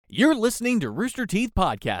You're listening to Rooster Teeth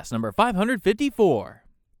Podcast number 554.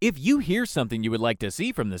 If you hear something you would like to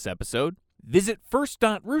see from this episode, visit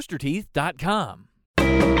first.roosterteeth.com.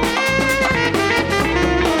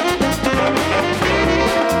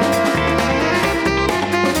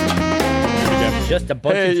 Just a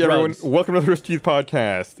bunch of Hey everyone, drugs. welcome to the Rooster Teeth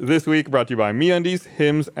Podcast. This week brought to you by MeUndies,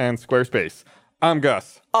 Hims, and Squarespace. I'm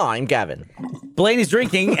Gus. I'm Gavin. Blaine is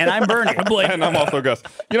drinking, and I'm Bernie. And I'm also Gus.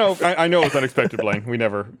 You know, I know it's unexpected, Blaine. We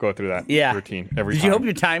never go through that routine every Did time. you hope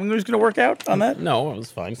your timing was going to work out on that? No, it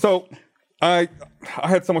was fine. So, I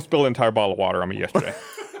had someone spill an entire bottle of water on me yesterday.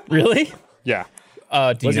 Really? Yeah.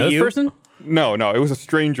 Do you know this person? No, it was a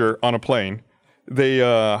stranger on a plane. They,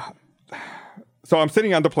 so I'm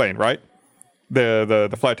sitting on the plane, right? The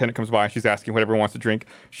flight attendant comes by and she's asking what everyone wants to drink.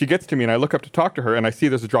 She gets to me and I look up to talk to her and I see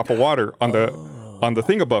there's a drop of water on the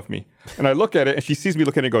thing above me. And I look at it and she sees me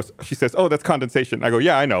looking at it and she says, "Oh, that's condensation." I go,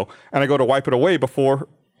 "Yeah, I know." And I go to wipe it away before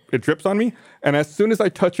it drips on me. And as soon as I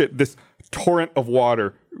touch it, this torrent of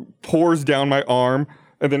water pours down my arm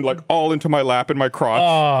and then like all into my lap and my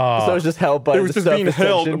crotch. So it was just held by It was the just being surface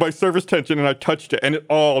held tension. by surface tension, and I touched it, and it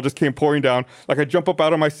all just came pouring down. Like I jump up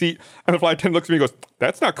out of my seat, and the flight attendant looks at me and goes,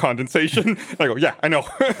 "That's not condensation." And I go, "Yeah, I know."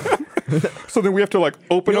 So then we have to like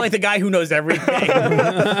open You're up. like the guy who knows everything.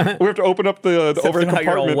 We have to open up the overhead Somehow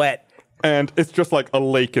you're all compartment, wet. and it's just like a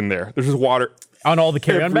lake in there. There's just water On all the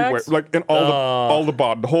carry-on everywhere, bags? like in all the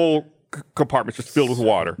bottom, the whole compartment's just filled with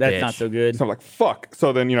water. That's not so good. So I'm like, fuck.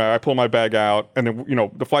 So then, I pull my bag out, and then,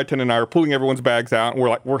 the flight attendant and I are pulling everyone's bags out,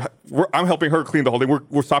 and I'm helping her clean the whole thing.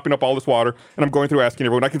 We're sopping up all this water, and I'm going through asking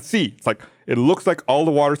everyone. I can see, it looks like all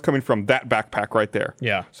the water's coming from that backpack right there.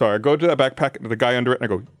 Yeah. So I go to that backpack, the guy under it,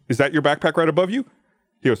 and I go, "Is that your backpack right above you?"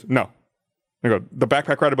 He goes, "No." I go, "The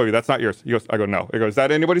backpack right above you, that's not yours." I go, "No." I go, "Is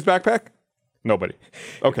that anybody's backpack?" "Nobody."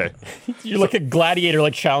 Okay. You're like a gladiator,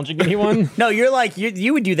 like challenging anyone. No, you're like,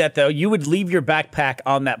 you would do that, though. You would leave your backpack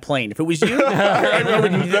on that plane. If it was you,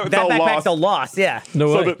 that all backpack's lost. a loss, yeah.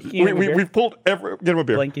 No So way. that you have a beer? we've pulled get him a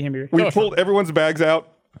beer. Blake, can you have a beer? We pulled everyone's bags out.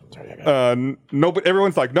 Nobody,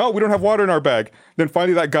 everyone's like, "No, we don't have water in our bag." Then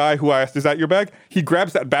finally, that guy who I asked, "Is that your bag?" He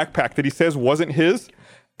grabs that backpack that he says wasn't his,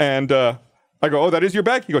 and I go, "Oh, that is your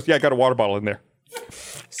bag?" He goes, "Yeah, I got a water bottle in there."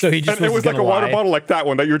 So he just And it was like a gonna water lie. bottle like that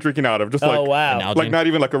one that you were drinking out of, just Oh, wow. Now- like not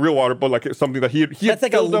even like a real water, but like something that he had That's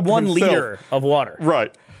like a filled up 1 himself. liter of water.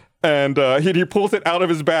 Right. And he pulls it out of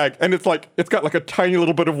his bag, and it's got like a tiny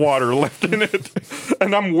little bit of water left in it.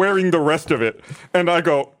 And I'm wearing the rest of it. And I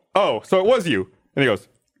go, "Oh, so it was you?" And he goes,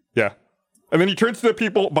 "Yeah." And then he turns to the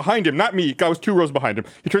people behind him, not me. I was 2 rows behind him.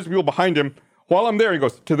 He turns to people behind him while I'm there. He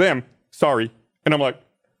goes, "To them, sorry." And I'm like,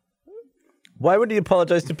 Why would he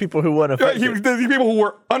apologize to people who weren't affected? these people who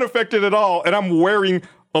were unaffected at all, and I'm wearing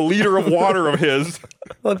a liter of water of his.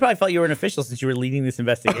 Well, I probably felt you were an official since you were leading this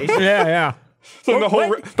investigation. Yeah. So the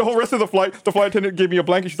whole rest of the flight attendant gave me a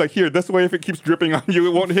blanket. She's like, "Here, this way, if it keeps dripping on you,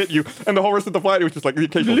 it won't hit you." And the whole rest of the flight, it was just like the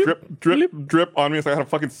occasional drip on me. It's like I had a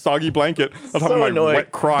fucking soggy blanket on top of my annoying.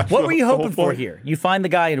 wet crotch. What were you the whole hoping for flight. here? You find the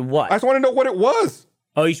guy in what? I just want to know what it was.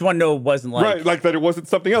 Oh, you just want to know it wasn't like... Right, like that it wasn't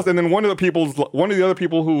something else. And then one of the other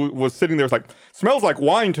people who was sitting there was like, "Smells like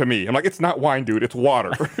wine to me." I'm like, "It's not wine, dude. It's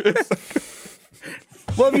water."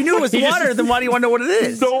 Well, if you knew it was water, then why do you want to know what it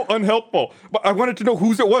is? So unhelpful. But I wanted to know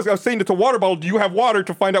whose it was. I was saying it's a water bottle. Do you have water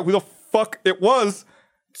to find out who the fuck it was?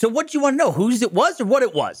 So what do you want to know? Whose it was or what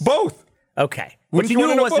it was? Both. Okay. But Wouldn't you you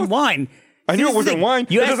knew it wanna know wasn't both? wine. I knew it wasn't wine.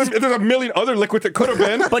 You There's asked, a million other liquids it could have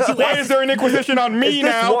been. But you Why asked- is there an inquisition on me Is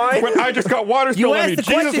this now wine? when I just got water spilled on asked me? the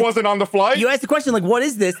Jesus question- wasn't on the flight. you asked the question, like, what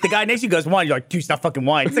is this? The guy next to you goes, wine. You're like, dude, it's not fucking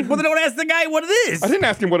wine. It's like, well, then don't ask the guy what it is. I didn't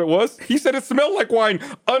ask him what it was. He said it smelled like wine,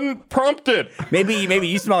 unprompted. Maybe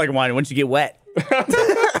you smell like wine once you get wet. So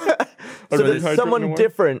that someone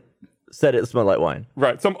different said it smelled like wine.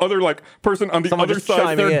 Right, some other person on the Someone other just side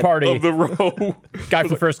chiming in. Third party. of the row. Guy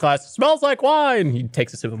from first class. Smells like wine. He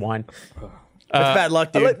takes a sip of wine. That's bad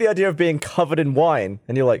luck, I dude. like the idea of being covered in wine,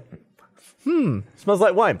 and you're like, smells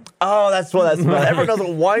like wine. Oh, that's what that smells. Everyone knows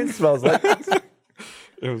what wine smells like.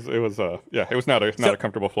 It was not a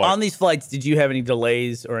comfortable flight. On these flights, did you have any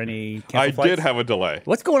delays or any canceled I flights? did have a delay.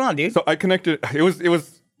 What's going on, dude? So I connected. It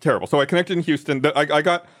was terrible. So I connected in Houston. I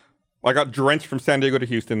got drenched from San Diego to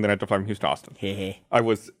Houston. Then I had to fly from Houston to Austin. Hehe. I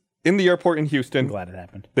was in the airport in Houston. Glad it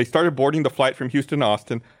happened. They started boarding the flight from Houston to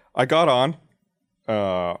Austin. I got on.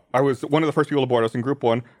 I was one of the first people aboard. I was in group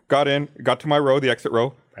 1. Got in, got to my row, the exit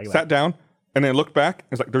row, sat down, and then looked back.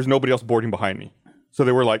 It's like there's nobody else boarding behind me. So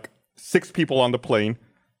there were like 6 people on the plane,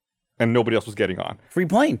 and nobody else was getting on. Free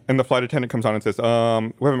plane. And the flight attendant comes on and says, "We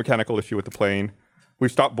have a mechanical issue with the plane.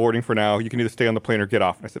 We've stopped boarding for now. You can either stay on the plane or get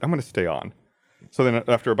off." And I said, "I'm going to stay on." So then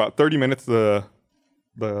after about 30 minutes, the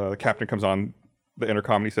captain comes on the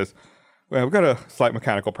intercom and he says, "Well, we've got a slight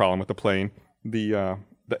mechanical problem with the plane. The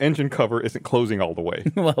engine cover isn't closing all the way."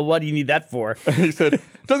 Well, what do you need that for? He said, "It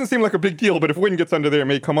doesn't seem like a big deal, but if wind gets under there, it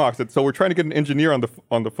may come off." I said, "So we're trying to get an engineer on the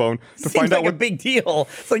phone to Seems find like out a what." big deal.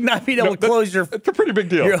 It's like not being able to close your It's a pretty big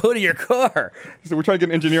deal. hood of your car. So we're trying to get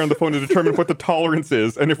an engineer on the phone to determine what the tolerance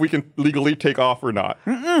is and if we can legally take off or not.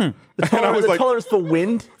 And I was the like, tolerance for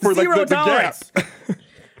wind. for like Zero the gap. tolerance.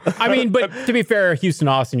 I mean, but to be fair, Houston,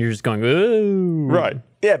 Austin, you're just going, ooh. Right.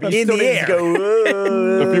 Yeah, but you In still the need air. to go.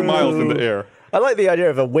 "Whoa." A few miles in the air. I like the idea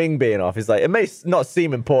of a wing being off. It's like it may not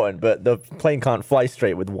seem important, but the plane can't fly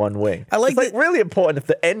straight with one wing. I like it's like that- really important if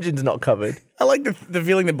the engine's not covered. I like the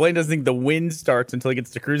feeling that Blaine doesn't think the wind starts until he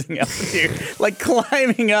gets to cruising altitude. Like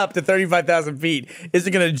climbing up to 35,000 feet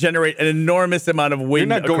isn't going to generate an enormous amount of You're wind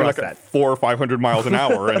not going across like that. at 400 or 500 miles an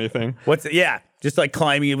hour or anything. What's it? Yeah, just like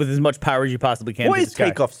climbing it with as much power as you possibly can. What to is the sky.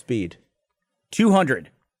 takeoff speed?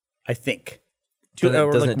 200, I think. Doesn't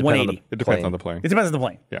Or it like depend on 180. It depends Plane. on the plane. It depends on the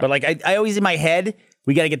plane. Yeah. But like I always in my head,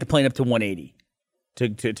 we got to get the plane up to 180 to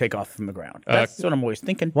take off from the ground. That's what I'm always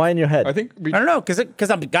thinking. Why in your head? I think I don't know, because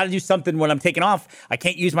I've got to do something when I'm taking off. I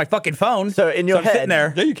can't use my fucking phone. So in your I'm head, sitting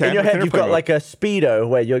there. Yeah, you can. In your It's head, you've airplane got mode. like a speedo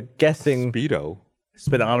where you're guessing. Speedo.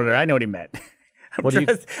 Speedometer. I know what he meant. What do you-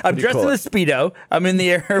 I'm what do you dressed call in a it? speedo. I'm in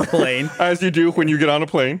the airplane, As you do when you get on a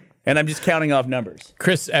plane. and I'm just counting off numbers.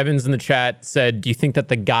 Chris Evans in the chat said, "Do you think that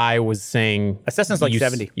the guy was saying A Cessna's like you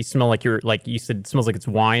 70. You smell like you're like you said. It smells like it's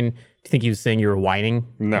wine. Do you think he was saying you were whining?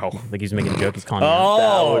 No. Like he was making a joke. He's calling you out.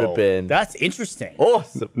 Oh, would've been- That's interesting.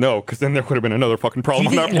 Awesome. No, because then there would have been another fucking problem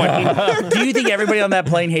on that plane. Do you think everybody on that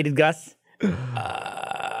plane hated Gus?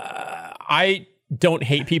 I don't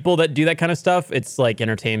hate people that do that kind of stuff. It's like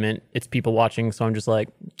entertainment. It's people watching. So I'm just like,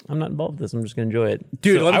 I'm not involved with this. I'm just gonna enjoy it.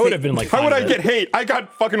 Dude, So let me I would tell- have been like, How fine would I with get it. hate? I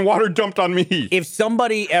got fucking water dumped on me. If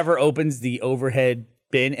somebody ever opens the overhead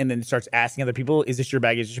bin and then starts asking other people, "Is this your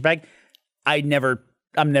bag? Is this your bag?" I'm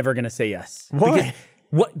never gonna say yes. Why?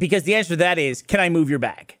 Because the answer to that is, can I move your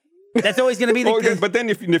bag? That's always gonna be the. Oh, but then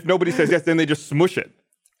if nobody says yes, then they just smush it.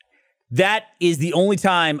 That is the only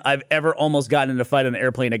time I've ever almost gotten in a fight on an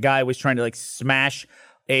airplane. A guy was trying to like smash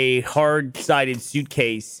a hard-sided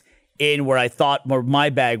suitcase in where I thought where my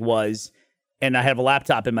bag was, and I have a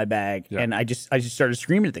laptop in my bag, and I just started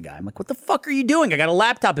screaming at the guy. I'm like, "What the fuck are you doing? I got a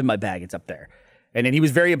laptop in my bag. It's up there." And then he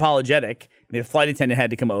was very apologetic. The flight attendant had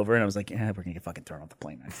to come over, and I was like, "Yeah, we're gonna get fucking thrown off the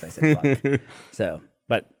plane." So I said, "Fuck." So,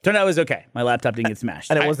 but turned out it was okay. My laptop didn't get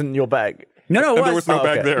smashed. And it wasn't your bag. No, it was. There was no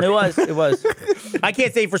bag okay. there. It was. I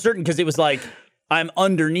can't say for certain because it was like I'm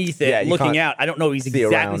underneath it, Yeah, you looking can't out. I don't know if he's see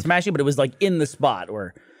exactly around. smashing, but it was like in the spot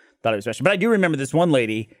where I thought it was smashing. But I do remember this one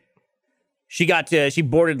lady. She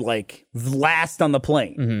boarded like last on the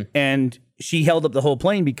plane, and she held up the whole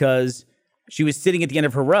plane because she was sitting at the end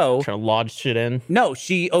of her row. Trying to lodge shit in. No,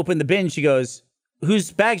 she opened the bin. She goes,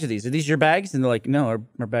 "Whose bags are these? Are these your bags?" And they're like, "No,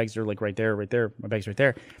 our bags are like right there. My bags right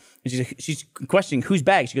there." And she's questioning whose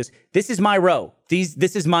bag. She goes, "This is my row. This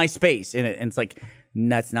is my space in it." And it's like,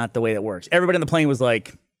 that's not the way that works. Everybody on the plane was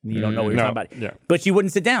like, "You don't know what you're No, talking about." yeah. But she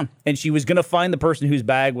wouldn't sit down, and she was gonna find the person whose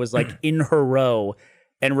bag was like in her row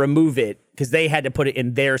and remove it because they had to put it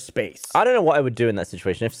in their space. I don't know what I would do in that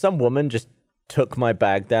situation. If some woman just took my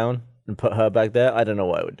bag down and put her bag there, I don't know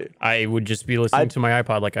what I would do. I would just be listening to my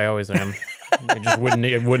iPod like I always am. I just wouldn't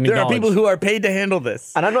There are acknowledge. people who are paid to handle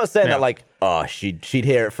this. And I'm not saying Yeah. that like, oh, she'd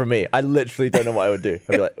hear it from me. I literally don't know what I would do.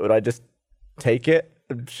 I'd be like, would I just take it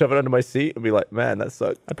and shove it under my seat and be like, man, that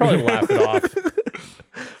sucked. I'd probably laugh it off.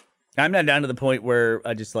 I'm not down to the point where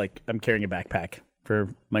I'm carrying a backpack for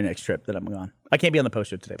my next trip that I'm on. I can't be on the post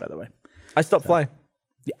show today, by the way. I stopped flying.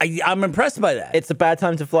 I'm impressed by that. It's a bad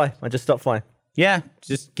time to fly. I just stopped flying. Yeah,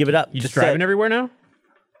 just give it up. You just said- driving everywhere now?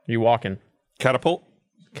 Are you walking? Catapult.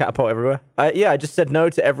 Catapult everywhere. I just said no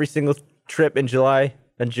to every single trip in July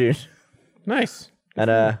and June. Nice.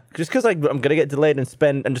 And just because I'm gonna get delayed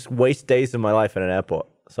and just waste days of my life in an airport.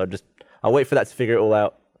 So I'll wait for that to figure it all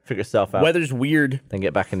out, figure itself out, Weather's weird. then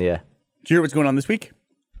get back in the air. Do you hear what's going on this week?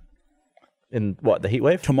 In what, the heat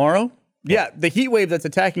wave? Tomorrow? Yeah, the heat wave that's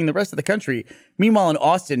attacking the rest of the country. Meanwhile, in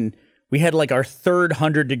Austin, we had like our third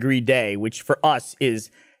 100-degree day, which for us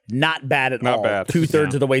is not bad at all. Not bad.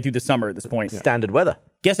 2/3 of the way through the summer at this point. Standard weather.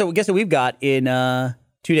 Guess what we've got in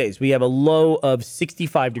 2 days? We have a low of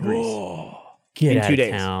 65 degrees. Get In out 2 of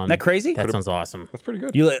days. town. Isn't that crazy? That sounds awesome. That's pretty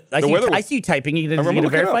good. I see you typing. You remember gonna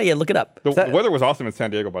looking it verify? up. Yeah, look it up. The weather was awesome in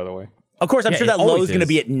San Diego, by the way. Of course, I'm Yeah, sure it that low always is going to is.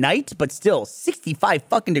 be at night, but still 65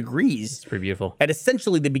 fucking degrees It's pretty beautiful. at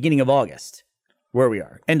essentially the beginning of August, where we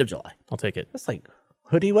are, end of July. I'll take it. That's like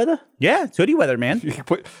hoodie weather. Yeah, it's hoodie weather, man. You can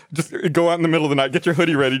just go out in the middle of the night, get your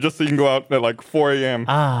hoodie ready, just so you can go out at like 4 a.m. You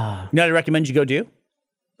know what I recommend you go do?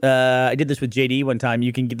 I did this with JD one time.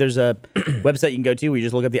 There's a website you can go to where you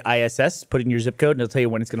just look up the ISS, put in your zip code, and it'll tell you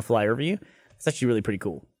when it's going to fly over you. It's actually really pretty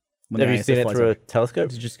cool. Have you seen it through a telescope?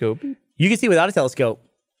 Did you scope? You can see without a telescope.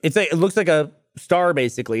 It looks like a star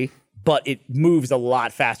basically, but it moves a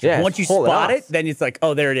lot faster. Yeah, Once you holy spot ass. it, then it's like,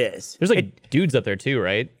 oh, there it is. There's like dudes up there too,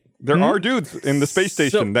 right? There are dudes in the space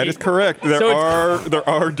station. That is correct. There so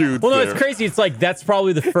are dudes. Well, no, there. it's crazy. It's like that's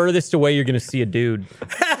probably the furthest away you're gonna see a dude.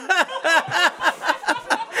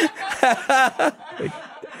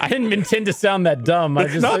 I didn't intend to sound that dumb.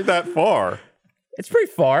 It's not that far. It's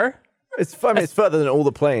pretty far. It's further than all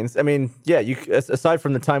the planes. I mean, yeah. Aside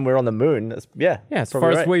from the time we're on the moon, Yeah, it's probably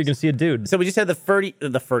farthest right. away you can see a dude. So we just had the 30th.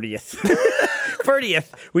 30th.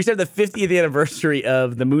 We said the 50th anniversary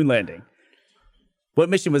of the moon landing. What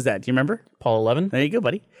mission was that? Do you remember? Paul 11. There you go,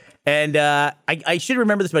 buddy. And I should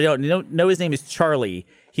remember this, but I don't know his name is Charlie.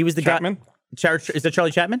 He was the Chapman? guy. Is that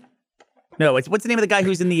Charlie Chapman? No, what's the name of the guy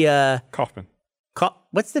who's in the Kaufman.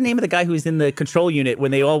 what's the name of the guy who's in the control unit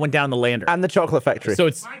when they all went down the lander? and the chocolate factory. So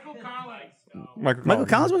it's Michael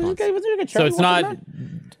Collins was the guy. so it's not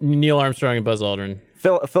Neil Armstrong and Buzz Aldrin.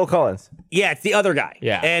 Phil Collins. Yeah, it's the other guy.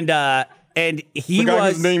 Yeah. And he The guy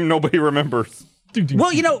was whose name nobody remembers.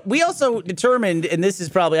 Well, we also determined, and this is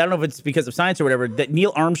probably, I don't know if it's because of science or whatever, that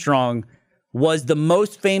Neil Armstrong was the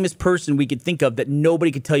most famous person we could think of that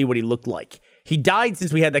nobody could tell you what he looked like. He died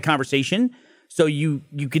since we had that conversation. So you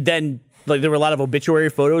could then, like, there were a lot of obituary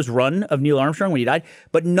photos run of Neil Armstrong when he died,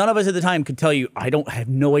 but none of us at the time could tell you, I have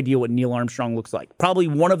no idea what Neil Armstrong looks like. Probably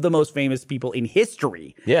one of the most famous people in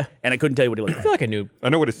history. Yeah. And I couldn't tell you what he looked I like. feel like I knew I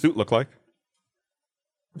know what his suit looked like.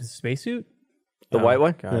 his spacesuit. The white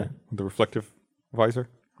one? God. The reflective visor.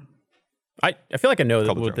 I feel like I know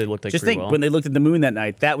Couple what jokes. they looked like. Just pretty think, well. when they looked at the moon that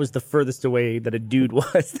night, that was the furthest away that a dude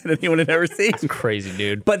was that anyone had ever seen. Crazy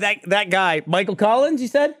dude. But that guy, Michael Collins, you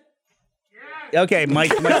said? Yeah. Okay,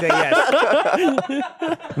 Mike said yes.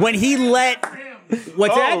 When he let...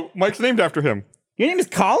 What's that? Mike's named after him. Your name is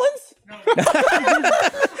Collins?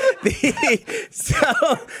 So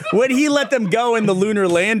when he let them go in the lunar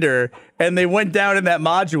lander and they went down in that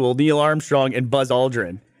module, Neil Armstrong and Buzz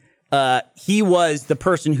Aldrin, he was the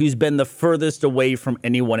person who's been the furthest away from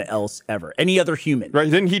anyone else ever. Any other human. Right?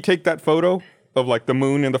 Didn't he take that photo of like the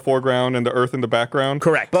moon in the foreground and the Earth in the background?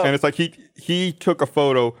 Correct. And it's like he took a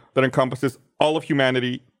photo that encompasses all of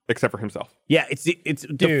humanity except for himself. Yeah, it's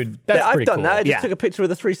Dude, that's Yeah, I've pretty done cool. that. I just Yeah. took a picture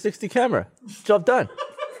with a 360 camera. Job done.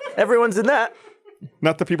 Everyone's in that.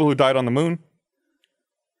 Not the people who died on the moon.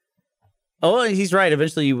 Oh, he's right.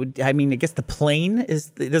 Eventually, you would. I mean, I guess the plane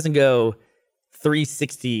it doesn't go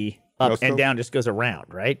 360 up No, so- and down; just goes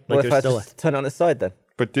around, right? Well, Like if I there's still. just turn it on its side then.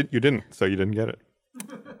 But you didn't, so you didn't get it.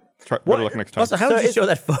 Try better luck next time. Also, how So did you it's- show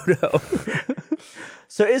that photo?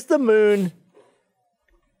 So is the moon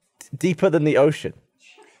deeper than the ocean?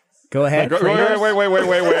 Go ahead.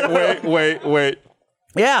 Wait.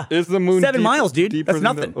 Yeah, Is the moon 7 miles, dude? deeper That's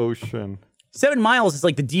than nothing. the ocean? 7 miles is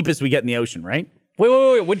like the deepest we get in the ocean, right?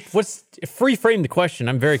 Wait. What's free frame the question?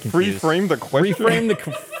 I'm very confused. Free frame the question. Reframe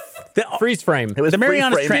the freeze frame. It was The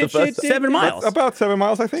Marianas free-framed the Trench, first- 7 miles. About 7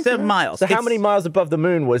 miles, I think. 7 miles. So how many miles above the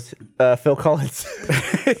moon was Phil Collins?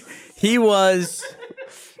 He was,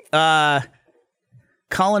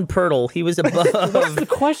 Colin Pirtle. He was above. What's the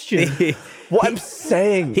question? What I'm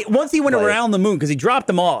saying. Once he went Like- around the moon because he dropped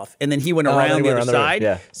them off, and then he went then around he the went other around the moon, side.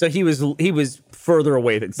 yeah. So he was further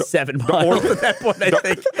away than 7 miles at that point. I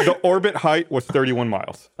think. The orbit height was 31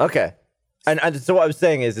 miles. Okay. And so what I was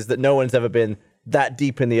saying is that no one's ever been that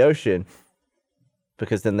deep in the ocean,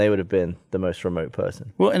 because then they would have been the most remote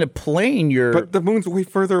person. Well, in a plane, But the moon's way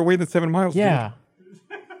further away than 7 miles. dude. Yeah.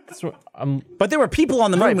 That's what but there were people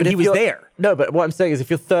on the moon when but he if was you're- there. No, but what I'm saying is if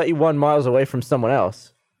you're 31 miles away from someone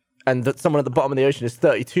else, and that someone at the bottom of the ocean is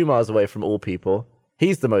 32 miles away from all people,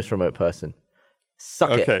 he's the most remote person.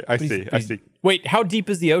 Suck it. Okay, I see. Wait, how deep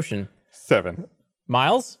is the ocean? 7.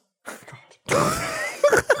 Miles?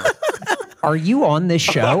 Are you on this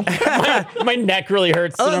show? My neck really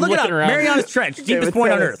hurts. and I'm Look it up. looking around. Marianas Trench, deepest but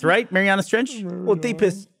point on tell us- Earth, right? Marianas Trench. Well,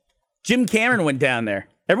 deepest. Jim Cameron went down there.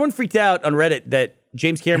 Everyone freaked out on Reddit that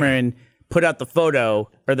James Cameron put out the photo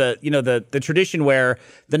or the tradition where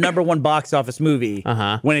the #1 box office movie,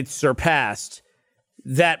 when it's surpassed,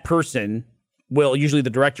 that person will, usually the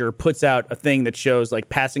director, puts out a thing that shows like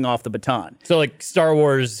passing off the baton. So like Star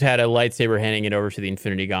Wars had a lightsaber handing it over to the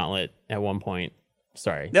Infinity Gauntlet at one point.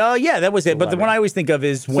 Sorry. Oh yeah, that was it. But the one I always think of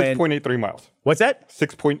is when 6.83 miles. what's that?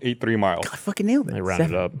 6.83 miles. I fucking nailed it. They rounded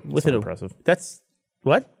 7. up. With So it, impressive. That's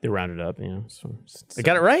what? They rounded up, So, I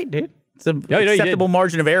got it right, dude. It's an you did. acceptable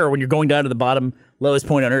margin of error when you're going down to the bottom, lowest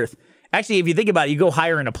point on Earth. Actually, if you think about it, you go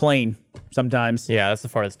higher in a plane sometimes. Yeah, that's the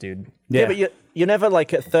farthest, dude. Yeah, but you're never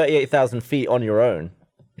like at 38,000 feet on your own.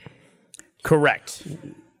 Correct.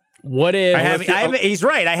 What if I haven't, he's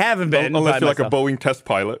right. I haven't been. Unless by you're like a myself. Boeing test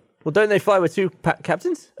pilot. Well, don't they fly with two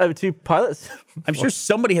captains? With two pilots? I'm sure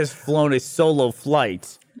somebody has flown a solo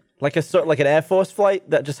flight. like an Air Force flight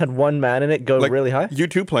that just had one man in it go Like really high?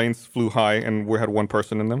 U-2 planes flew high and we had one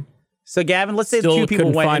person in them. So, Gavin, let's say Still two people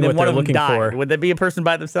couldn't went find and then what one they're of them looking died. for. Would that be a person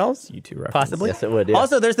by themselves? U2 reference? Possibly. Yes, it would, yeah.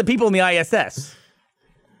 Also, there's the people in the ISS.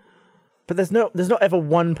 But there's not ever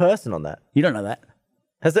one person on that. You don't know that.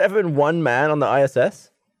 Has there ever been one man on the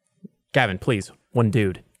ISS? Gavin, please, one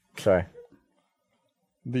dude. Sorry.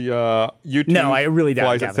 The U-2 No, I really doubt it,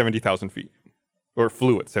 flies at Gavin. 70,000 feet. Or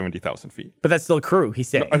flew at 70,000 feet. But that's still a crew, he's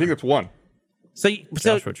saying. I think it's one. So,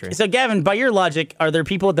 Joshua Tree. so, Gavin, by your logic, are there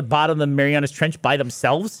people at the bottom of the Marianas Trench by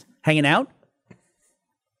themselves hanging out?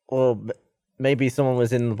 Or maybe someone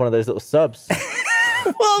was in one of those little subs.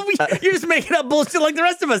 Well, you're just making up bullshit like the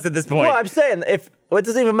rest of us at this point. Well, I'm saying it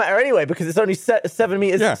doesn't even matter anyway because it's only 7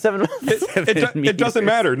 meters. Yeah. 7 It doesn't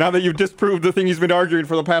matter. Now that you've disproved the thing he's been arguing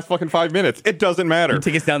for the past fucking 5 minutes, it doesn't matter.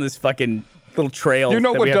 Take us down this fucking little trail. You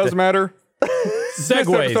know that what we have does to- matter? This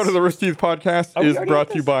episode of the Rooster Teeth podcast is brought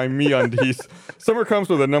to you by MeUndies. Summer comes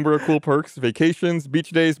with a number of cool perks: vacations, beach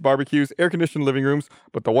days, barbecues, air-conditioned living rooms.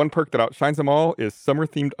 But the one perk that outshines them all is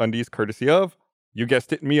summer-themed undies, courtesy of, you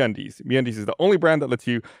guessed it, MeUndies. MeUndies is the only brand that lets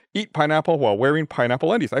you eat pineapple while wearing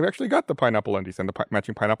pineapple undies. I've actually got the pineapple undies and the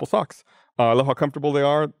matching pineapple socks. I love how comfortable they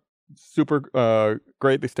are. Super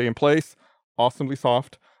great. They stay in place. Awesomely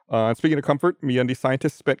soft. And speaking of comfort, MeUndies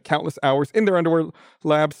scientists spent countless hours in their underwear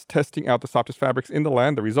labs testing out the softest fabrics in the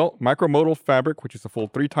land. The result, micromodal fabric, which is a full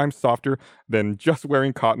 3 times softer than just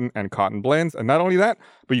wearing cotton and cotton blends. And not only that,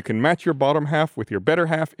 but you can match your bottom half with your better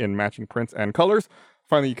half in matching prints and colors.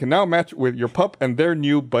 Finally, you can now match with your pup and their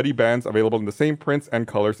new Buddy Bands available in the same prints and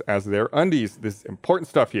colors as their undies. This is important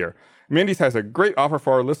stuff here. MeUndies has a great offer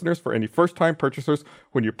for our listeners. For any first-time purchasers,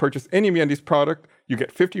 when you purchase any MeUndies product, you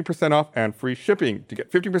get 15% off and free shipping. To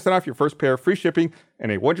get 15% off your first pair, free shipping,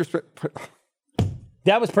 and a wondrous...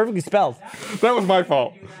 That was perfectly spelled. That was my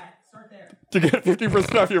fault. To get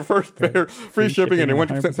 15% off your first pair, free shipping, and a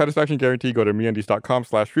 100% satisfaction guarantee, go to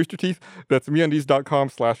MeUndies.com/roosterteeth. That's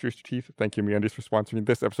MeUndies.com/roosterteeth. Thank you, MeUndies, for sponsoring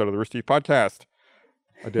this episode of the Rooster Teeth podcast.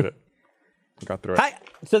 I did it. I got through it. Hi.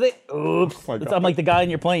 So they. Oops. my God. I'm like the guy in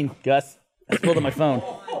your plane, Gus. I spilled on my phone.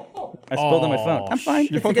 I'm fine.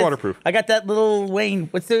 Your phone's waterproof. I got that little Wayne.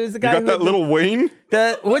 Who's the guy? You got who- that little Wayne?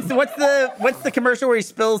 What's the commercial where he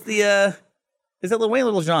spills the? Is that Lil Wayne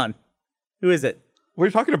or Lil Jon? Who is it? What are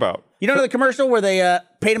you talking about? You know the commercial where they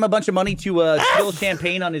paid him a bunch of money to spill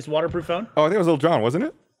champagne on his waterproof phone? Oh, I think it was Little John, wasn't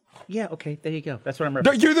it? Yeah. Okay. There you go. That's what I'm No,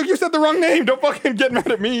 referencing. you said the wrong name. Don't fucking get mad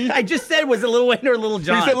at me. I just said was it Lil Wayne or Lil You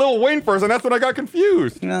Jon? said Lil Wayne first, and that's when I got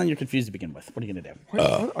confused. Well, you're confused to begin with. What are you gonna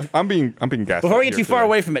do? I'm being gassed. Before we get too far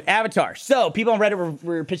away from it, Avatar. So people on Reddit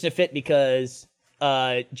were pitching a fit because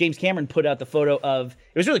James Cameron put out the photo of.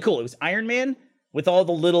 It was really cool. It was Iron Man with all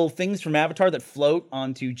the little things from Avatar that float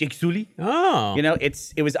onto Jake Sully. Oh, You know,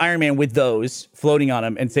 it was Iron Man with those floating on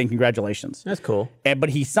him and saying congratulations. that's cool. But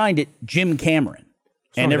he signed it Jim Cameron,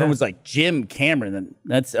 and everyone was like Jim Cameron.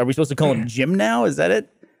 Then are we supposed to call him Jim now? Is that it?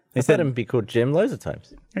 They I said him be called Jim loads of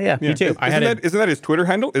times. yeah, me too. Isn't that his Twitter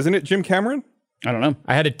handle? Isn't it Jim Cameron? I don't know.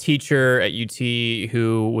 I had a teacher at UT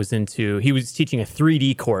who was he was teaching a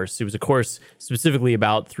 3D course. It was a course specifically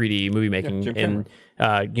about 3D movie making. Jim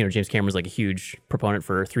and, James Cameron's like a huge proponent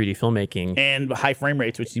for 3D filmmaking. And high frame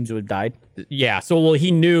rates, which seems to have died. Yeah. So, he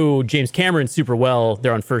knew James Cameron super well.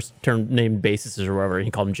 They're on first term name basis or whatever. He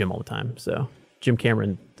called him Jim all the time. So, Jim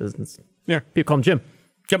Cameron doesn't. Yeah. People call him Jim.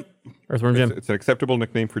 Jim. Earthworm Jim. It's an acceptable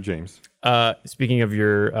nickname for James. Speaking of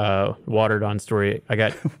your watered on story, I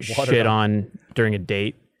got shit on during a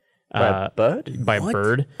date. By a bird? By a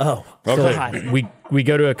bird. Oh, So God. we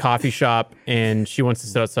go to a coffee shop and she wants to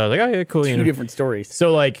sit outside. I was like, oh yeah, cool. You Two know. different stories.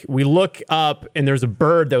 So like we look up and there's a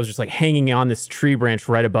bird that was just like hanging on this tree branch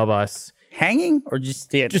right above us, Hanging or just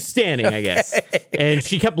standing? just standing, I guess. And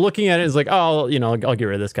she kept looking at it and was like, oh, I'll get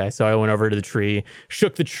rid of this guy. So I went over to the tree,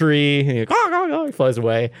 shook the tree, and he flies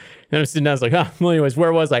away. And I'm sitting down, I was like, well, anyways,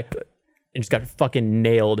 where was I? And just got fucking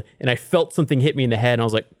nailed. And I felt something hit me in the head and I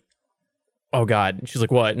was like, oh God. And she's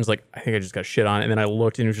like, what? And it's like, I think I just got shit on. And then I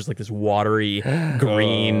looked and it was just like this watery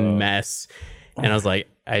green mess. And I was like,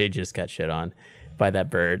 I just got shit on. by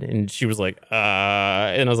that bird. And she was like,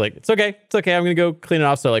 and I was like, it's okay. I'm going to go clean it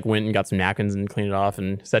off. So I like went and got some napkins and cleaned it off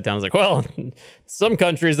and sat down. I was like, well, some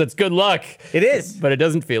countries that's good luck. It is. But it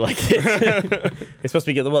doesn't feel like it. It's supposed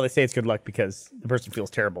to be good. Well, they say it's good luck because the person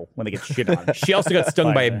feels terrible when they get shit on. She also got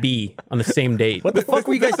stung by a bee on the same date. What the fuck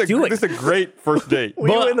were you guys doing? This is a great first date. Were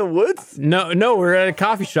you in the woods? No, we're at a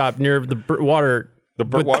coffee shop near the water. The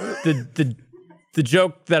But water? The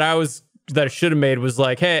joke that I should have made was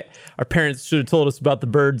like, hey, our parents should have told us about the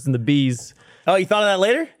birds and the bees. Oh, you thought of that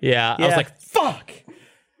later? Yeah. I was like, fuck.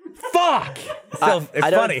 So it's I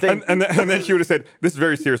don't funny. think- And then she would have said, "This is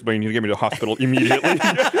very serious, but you need to get me to the hospital immediately.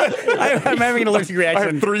 I'm having an allergic I have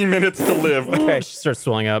reaction. 3 minutes to live." She starts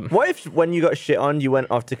swelling up. What if when you got shit on, you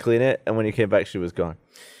went off to clean it, and when you came back, she was gone?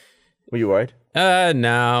 Were you worried?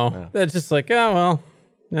 No. That's just like, oh, well,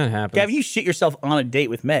 that happens. Gav, you shit yourself on a date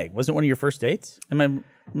with Meg. Was it one of your first dates? Am I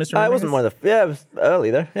Mr. I wasn't one of the. Yeah, it was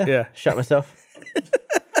early there. Yeah. Shut myself.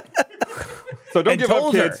 So don't And give up,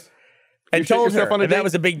 told her. kids. And You shit told yourself her. on a And that date?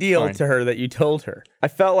 was a big deal Fine. to her that you told her. I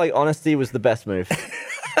felt like honesty was the best move.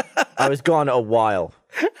 I was gone a while,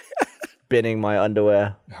 binning my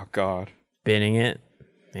underwear. Oh God. Binning it.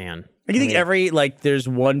 Man. Do you think there's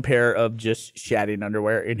one pair of just shatting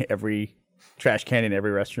underwear in every trash can in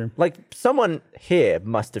every restroom? Like someone here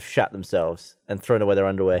must have shat themselves and thrown away their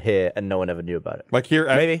underwear here, and no one ever knew about it. Like here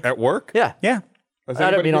Maybe. at work? Yeah, Yeah. Is I don't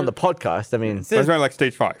anybody mean on here- the podcast. I mean, I was around like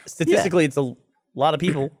stage 5. Statistically, it's a lot of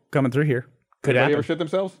people coming through here. Could Anybody happen. ever shit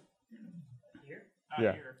themselves?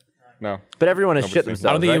 Yeah. No. but everyone has Nobody's shit seen it. themselves.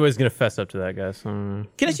 I don't think right? anybody's going to fess up to that, guys. I don't know.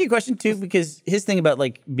 Can I ask you a question too? Because his thing about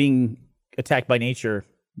like being attacked by nature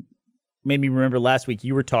made me remember last week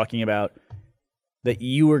you were talking about that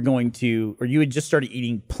you were going to, or you had just started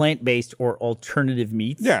eating plant-based or alternative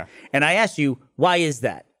meats. Yeah. And I asked you, why is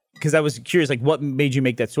that? Because I was curious, like, what made you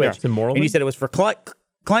make that switch? Yeah. Is it moral And you then? said it was for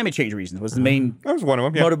climate change reasons. Was the main That was one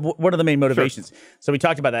of them. Yeah. one of the main motivations. So we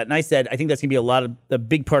talked about that, and I said I think that's gonna be a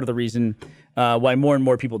big part of the reason why more and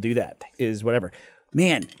more people do that is whatever.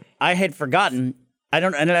 Man, I had forgotten.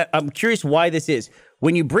 I'm curious why this is.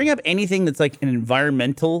 When you bring up anything that's like an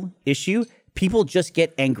environmental issue, people just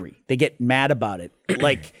get angry. They get mad about it.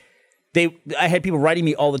 Like I had people writing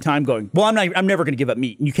me all the time going, "Well, I'm never going to give up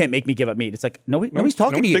meat, and you can't make me give up meat." It's like nobody's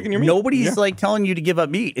talking to you. taking your meat. Nobody's Yeah. like telling you to give up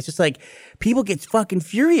meat. It's just like people get fucking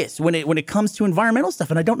furious when it comes to environmental stuff,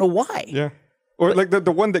 and I don't know why. Yeah. Or like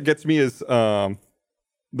the one that gets me is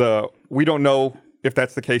we don't know if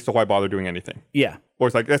that's the case, so why bother doing anything? Yeah. Or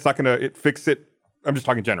it's like that's not gonna fix it. I'm just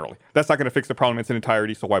talking generally. That's not gonna fix the problem in its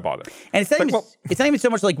entirety, so why bother? And it's not, Like, even, well- it's not even so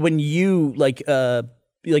much like when you like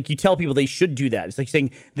you tell people they should do that. It's like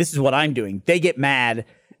saying, this is what I'm doing. They get mad and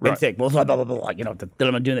Right. say, well, blah, blah, blah, blah, you know, that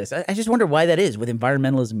I'm doing this. I just wonder why that is with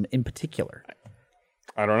environmentalism in particular.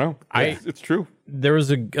 I don't know. It's true. There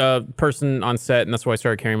was a person on set, and that's why I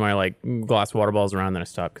started carrying my like glass water bottles around. Then I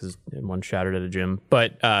stopped because one shattered at a gym.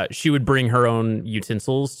 But she would bring her own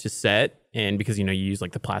utensils to set, and because you use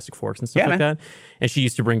like the plastic forks and stuff Yeah, like man. that. And she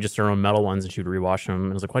used to bring just her own metal ones, and she would rewash them.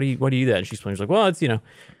 And I was like, why do you do that? And she explained, she's like, well, it's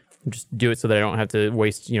just do it so that I don't have to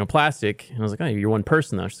waste plastic. And I was like, oh, you're one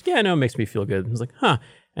person though. She's like, yeah, no, it makes me feel good. I was like, huh.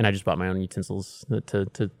 And I just bought my own utensils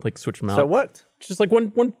to like switch them out. So it worked. It's just like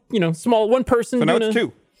one small one person. So now doing it's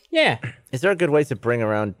 2. Yeah. Is there a good way to bring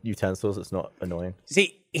around utensils that's not annoying?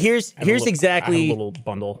 See, here's I have a exactly little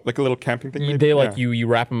bundle. Like a little camping thing. maybe? They like Yeah. you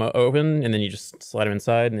wrap them open and then you just slide them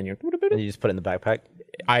inside and then And you just put it in the backpack?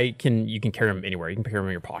 you can carry them anywhere. You can carry them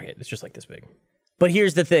in your pocket. It's just like this big. But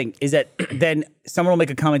here's the thing: is that then someone will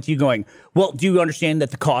make a comment to you going, "Well, do you understand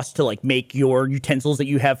that the cost to like make your utensils that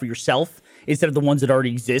you have for yourself instead of the ones that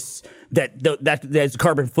already exist that there's a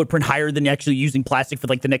carbon footprint higher than actually using plastic for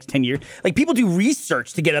like the next 10 years?" Like people do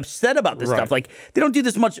research to get upset about this Right. stuff. Like they don't do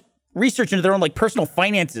this much research into their own like personal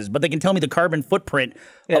finances, but they can tell me the carbon footprint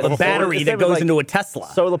of a well, battery it's that even goes like into a Tesla.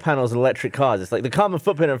 Solar panels and electric cars. It's like the carbon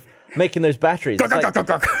footprint of making those batteries. It's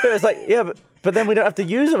like, it's like yeah, but then we don't have to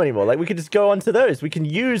use them anymore. Like we could just go onto those. We can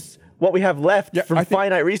use what we have left Yeah, from I think-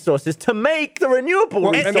 finite resources to make the renewable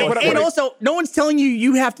Well, resources. And also, no one's telling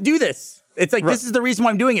you have to do this. It's like, this is the reason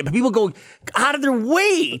why I'm doing it. But people go out of their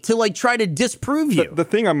way to like try to disprove you. The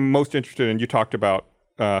thing I'm most interested in, you talked about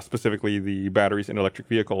specifically the batteries in electric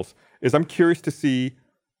vehicles, is I'm curious to see.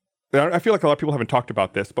 I feel like a lot of people haven't talked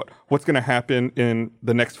about this, but what's going to happen in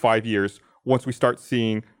the next 5 years once we start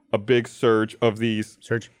seeing a big surge of these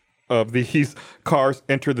cars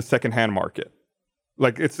enter the secondhand market?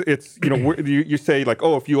 Like it's you say like,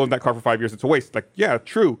 oh, if you own that car for 5 years, it's a waste. Like, yeah,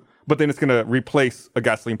 true, but then it's going to replace a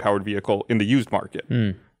gasoline powered vehicle in the used market,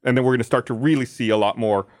 and then we're going to start to really see a lot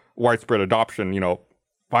more widespread adoption.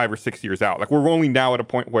 5 or 6 years out. Like we're only now at a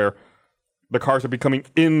point where the cars are becoming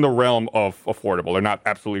in the realm of affordable. They're not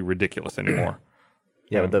absolutely ridiculous anymore.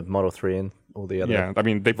 Yeah, with the Model 3 and all the other. Yeah, I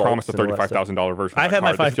mean, they Volts promised a and all that stuff. $35,000 version. I've had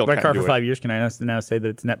my They still can't car do for it. 5 years. Can I now say that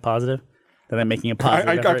it's net positive? That I'm making a positive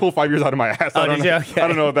I effort? pulled 5 years out of my ass. Oh, I don't did know. you? Okay. I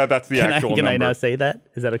don't know if that's the actual Can I number. now say that?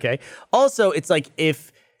 Is that okay? Also, it's like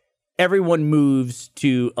if everyone moves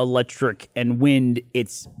to electric and wind,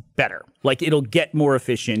 it's better. Like it'll get more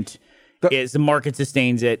efficient. As the market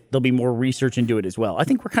sustains it, there'll be more research into it as well. I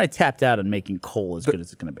think we're kind of tapped out on making coal as good as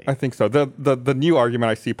it's going to be. I think so. The new argument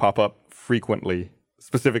I see pop up frequently,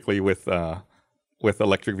 specifically with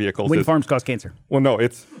electric vehicles, Wind is, farms cause cancer. well, no,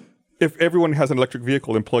 it's if everyone has an electric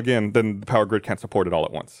vehicle and plug in, then the power grid can't support it all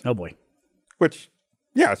at once. Oh boy. Which,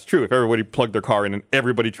 yeah, it's true. If everybody plugged their car in and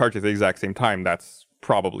everybody charges at the exact same time, that's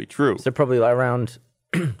probably true. So probably like around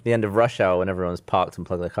the end of rush hour when everyone's parked and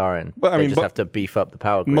plugged their car in. But, I they mean, just but have to beef up the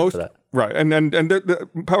power grid Most for that. right, and the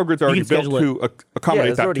power grids are already can built schedule to accommodate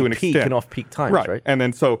there's that already to an peak extent. and off-peak times, right? And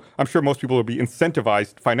then so I'm sure most people will be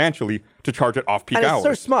incentivized financially to charge it off peak And hours.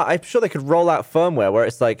 it's so smart. I'm sure they could roll out firmware where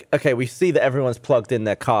it's like, okay, we see that everyone's plugged in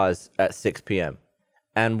their cars at 6 p.m.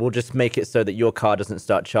 and we'll just make it so that your car doesn't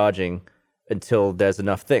start charging until there's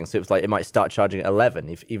enough things. So it's like it might start charging at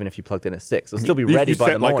 11, even if you plugged in at 6. It'll still be ready you by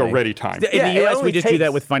set the like morning. a ready time. In Yeah, the it US, we only just do that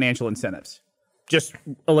takes- with financial incentives. Just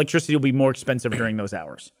electricity will be more expensive during those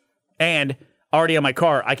hours. And already on my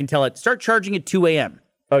car, I can tell it, start charging at 2 a.m.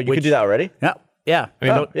 Oh, you could do that already? Yeah. Yeah. I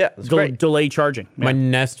mean, Yeah, that's great. Delay charging. My Yeah.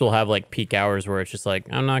 Nest will have like peak hours where it's just like,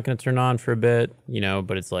 I'm not going to turn on for a bit,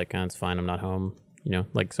 but it's like, it's fine. I'm not home,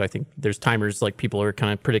 like, so I think there's timers, like people are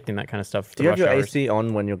kind of predicting that kind of stuff. Do you have your hours. AC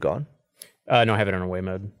on when you're gone? No, I have it on away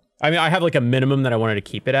mode. I mean, I have like a minimum that I wanted to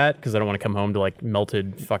keep it at because I don't want to come home to like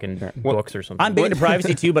melted fucking books or something. I'm big into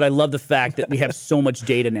privacy too, but I love the fact that we have so much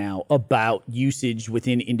data now about usage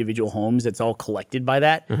within individual homes. It's all collected by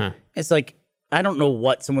that. It's like, I don't know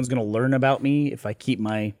what someone's going to learn about me if I keep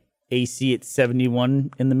my AC at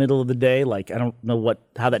 71 in the middle of the day. Like, I don't know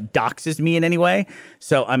how that doxes me in any way.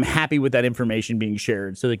 So I'm happy with that information being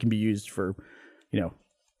shared so that it can be used for,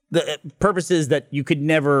 the purposes that you could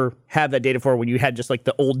never have that data for when you had just like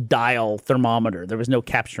the old dial thermometer. There was no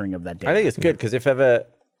capturing of that data. I think it's good because if ever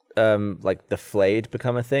like the flayed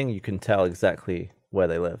become a thing, you can tell exactly where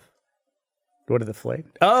they live. What are the flayed?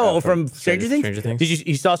 Oh, from Stranger Things? Stranger Things. Did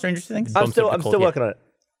you saw Stranger Things? I'm Bumps up the still cold, yeah. working on it.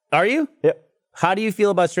 Are you? Yep, How do you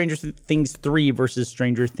feel about Stranger Things 3 versus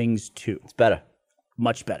Stranger Things 2? it's better.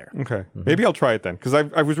 Much better. Okay, maybe I'll try it then because I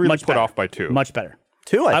was really Much put better. off by 2. Much better.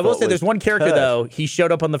 2, I will thought say there's was one character, turd. though. He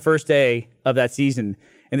showed up on the first day of that season,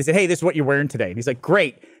 and they said, hey, this is what you're wearing today. And he's like,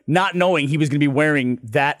 great, not knowing he was going to be wearing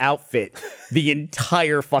that outfit the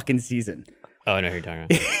entire fucking season. Oh, I know who you're talking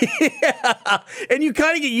about. And you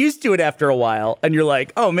kind of get used to it after a while, and you're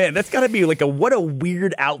like, oh, man, that's got to be like what a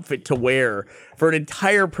weird outfit to wear for an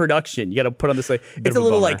entire production. You got to put on this, like, it's of a a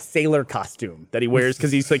little bummer. like sailor costume that he wears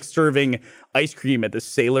because he's like serving ice cream at the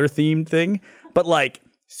sailor themed thing. But like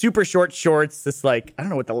super short shorts, this like, I don't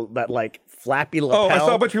know what that like flappy lapel. Oh, I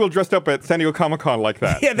saw a bunch of people dressed up at San Diego Comic-Con like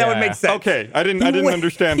that. Yeah, that would Yeah. make sense. Okay, I didn't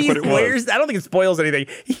understand he what it wears, was. I don't think it spoils anything.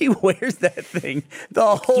 He wears that thing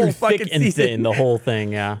the whole Through fucking thick and season. thin, the whole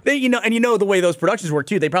thing, yeah. They, the way those productions work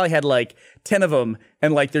too. They probably had like 10 of them,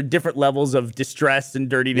 and like they're different levels of distress and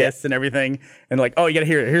dirtiness and everything. And like, oh, you gotta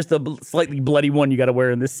hear it. Here's the slightly bloody one you gotta wear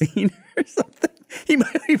in this scene or something.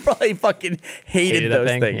 He probably fucking hated that those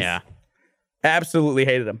thing? things. Yeah. Absolutely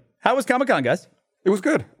hated them. How was Comic-Con, guys? It was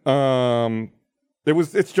good.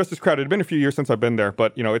 It's just as crowded. It's been a few years since I've been there,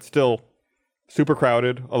 but it's still super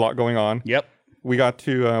crowded. A lot going on. Yep. We got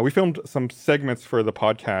to we filmed some segments for the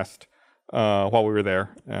podcast while we were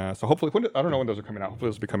there. So hopefully, I don't know when those are coming out. Hopefully,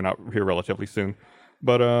 those will be coming out here relatively soon.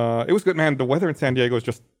 But it was good, man. The weather in San Diego is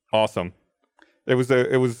just awesome. It's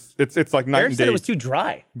like night Aaron and said day it was too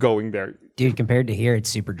dry. going there. Dude, compared to here, it's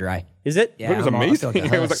super dry. Is it? Yeah, It was I'm all- I feel amazing.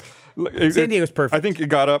 like a It was husk. like San Diego's perfect. I think it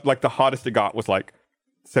got up like the hottest it got was like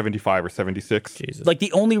 75 or 76. Jesus. Like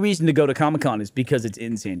the only reason to go to Comic-Con is because it's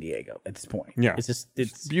in San Diego at this point. Yeah.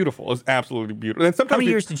 It's Beautiful. It's absolutely beautiful. And how sometimes many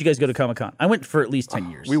years did you guys go to Comic-Con? I went for at least 10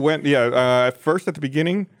 years. we went, at first at the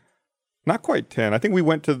beginning, not quite 10. I think we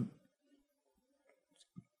went to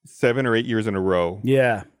 7 or 8 years in a row.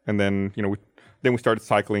 yeah. And then, then we started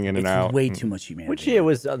cycling in and It's out. way too much humanity. Which year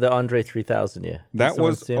was the Andre 3000 year? Did That someone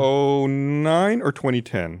was see him? 09 or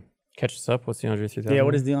 2010. Catch us up. What's the Andre 3000? Yeah,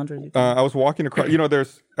 what is the Andre? I was walking across,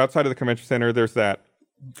 there's outside of the convention center, there's that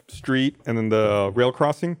street and then the rail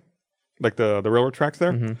crossing, like the railroad tracks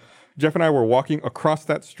there. Jeff and I were walking across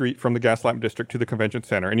that street from the Gaslamp District to the convention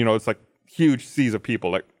center. And, it's like huge seas of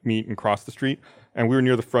people that meet and cross the street. And we were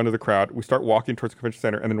near the front of the crowd. We start walking towards the convention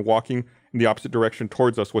center, and then walking in the opposite direction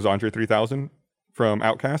towards us was Andre 3000 from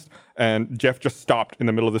Outkast, and Jeff just stopped in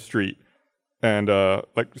the middle of the street and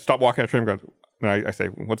like stopped walking after him. And I say,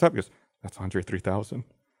 "What's up?" He goes, "That's Andre 3000."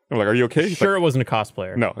 I'm like, "Are you okay?" He's Sure, like, it wasn't a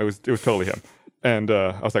cosplayer. no, it was totally him. And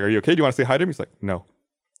I was like, "Are you okay? Do you want to say hi to him?" He's like, "No."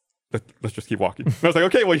 Let's just keep walking. And I was like,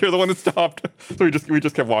 "Okay, well, you're the one that stopped." So we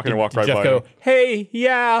just kept walking and walked right Jeff by go, him. hey,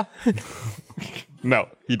 yeah. No,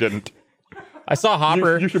 he didn't. I saw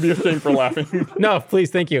Hopper. You should be ashamed for laughing. No, please,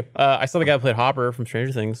 thank you. I saw the guy who played Hopper from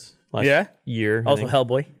Stranger Things last year. I Also think.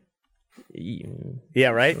 Hellboy. Yeah,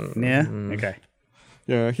 right? Yeah. Okay.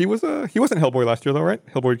 Yeah, he wasn't Hellboy last year though, right?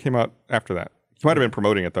 Hellboy came out after that. He might have been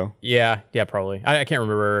promoting it though. Yeah, probably. I can't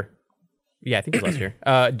remember. Yeah, I think it was last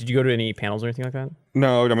year. Did you go to any panels or anything like that?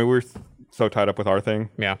 No, I mean we were so tied up with our thing.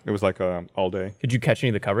 Yeah. It was like all day. Did you catch any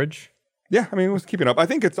of the coverage? Yeah, I mean it was keeping up. I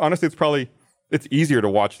think it's probably easier to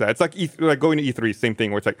watch that. It's like like going to E3, same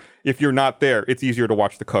thing where it's like if you're not there, it's easier to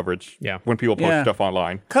watch the coverage. Yeah. When people post Yeah. stuff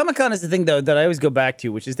online. Comic-Con is the thing, though, that I always go back to,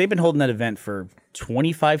 which is they've been holding that event for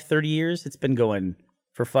 25, 30 years. It's been going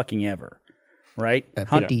for fucking ever, right?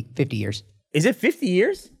 50 years. Is it 50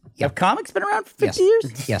 years? Yeah. Have comics been around for 50 Yes.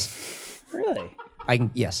 years? Yes. Really?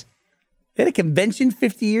 Yes. They had a convention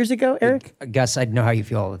 50 years ago, Eric? Gus, I know how you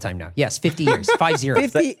feel all the time now. Yes, 50 years. 50.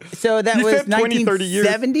 50? So that You was said 20, 30 years.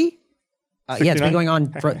 1970? Yeah, it's 69? been going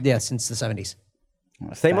on since the 70s.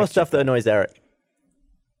 Say more stuff that annoys Eric.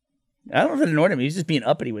 I don't know if it annoyed him. He was just being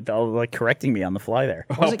uppity with all like correcting me on the fly there.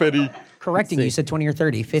 How petty. Correcting you said 20 or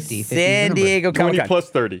 30, 50. 50 San remember. Diego 20 Comic-Con. plus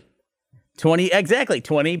 30. 20, exactly.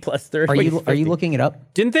 20 plus 30. Are you looking it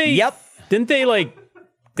up? Didn't they? Yep. Didn't they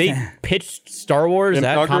they pitched Star Wars at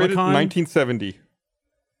Inaugurated Comic-Con? 1970.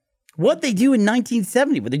 What'd they do in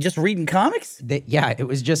 1970? Were they just reading comics?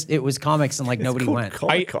 It was comics and nobody went.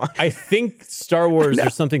 I think Star Wars or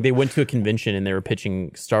something. They went to a convention and they were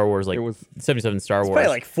pitching Star Wars, like It was- 77 Star Wars. Probably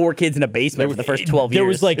like 4 kids in a basement for the first 12 years. There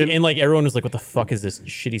was everyone was like, "What the fuck is this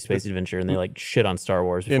shitty space adventure?" And they shit on Star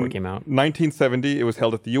Wars before it came out. 1970, it was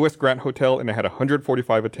held at the U.S. Grant Hotel and it had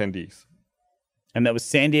 145 attendees. And that was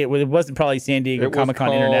San Diego. Well, it wasn't probably San Diego It was Comic Con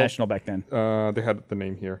called- International back then. They had the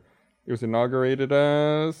name here. It was inaugurated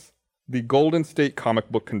as the Golden State Comic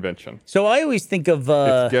Book Convention. So I always think of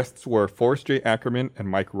Its guests were Forrest J. Ackerman and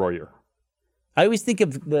Mike Royer.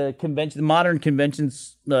 the convention, the modern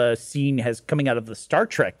conventions scene has coming out of the Star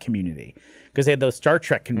Trek community because they had those Star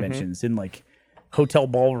Trek conventions in hotel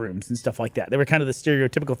ballrooms and stuff like that. They were kind of the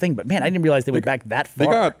stereotypical thing, but man, I didn't realize they went back that far.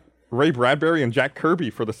 They got Ray Bradbury and Jack Kirby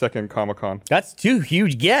for the second Comic Con. That's 2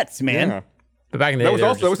 huge gets, man. Yeah. But back in the That day,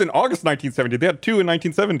 was that was in August 1970. They had 2 in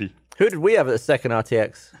 1970. Who did we have at the second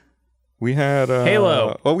RTX? We had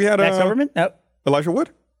Halo. Oh, we had Max Overman? No. Elijah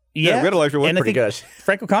Wood. Yeah. we had Elijah Wood. And I Pretty think good.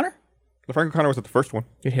 Frank O'Connor? Frank O'Connor was at the first one.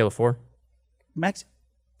 You had Halo 4. Max?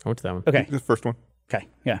 I went to that one. Okay. The first one. Okay.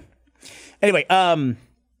 Yeah. Anyway, but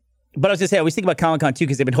I was gonna say I always think about Comic Con too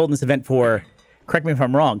because they've been holding this event for, correct me if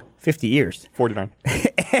I'm wrong, 50 years. 49.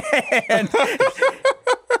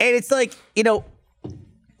 And it's like,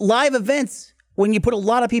 live events, when you put a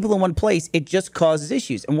lot of people in one place, it just causes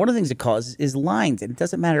issues. And one of the things it causes is lines. And it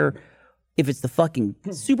doesn't matter if it's the fucking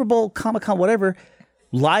Super Bowl, Comic-Con, whatever.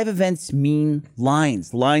 Live events mean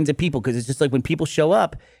lines of people. Because it's just like when people show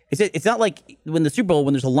up, it's not like when the Super Bowl,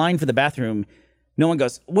 when there's a line for the bathroom, no one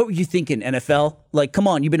goes, "What were you thinking, NFL? Like, come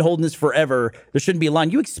on, you've been holding this forever. There shouldn't be a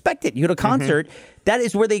line." You expect it. You go to a concert. That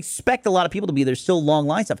is where they expect a lot of people to be. There's still long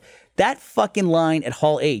line stuff. That fucking line at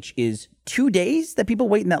Hall H is 2 days that people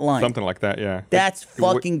wait in that line. Something like that, yeah. That's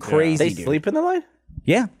fucking crazy, They dude. sleep in the line?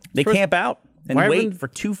 Yeah, they camp out and Why wait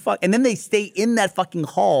haven't- for and then they stay in that fucking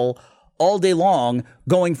hall all day long,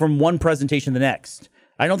 going from one presentation to the next.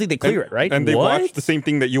 I don't think they clear it, right? And they What? watched the same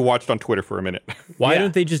thing that you watched on Twitter for a minute. Why Yeah.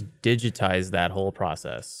 don't they just digitize that whole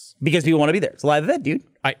process? Because people want to be there. It's a live event, dude.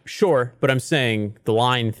 Sure, but I'm saying the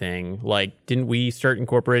line thing. Didn't we start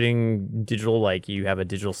incorporating digital? You have a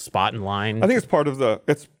digital spot in line. I think it's part of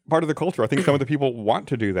the culture. I think some of the people want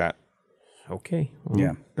to do that. Okay. Well,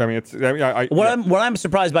 Yeah. I mean, What I'm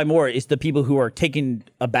surprised by more is the people who are taken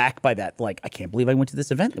aback by that. Like, I can't believe I went to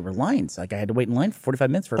this event. There were lines. Like, I had to wait in line for 45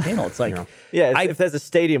 minutes for a panel. It's like, Yeah, if there's a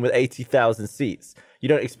stadium with 80,000 seats, you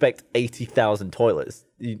don't expect 80,000 toilets.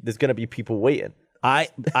 There's going to be people waiting. I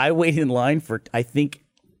waited in line for, I think,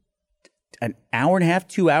 an hour and a half,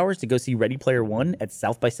 2 hours to go see Ready Player One at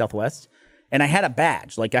South by Southwest. And I had a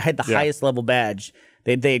badge. Like, I had the highest level badge.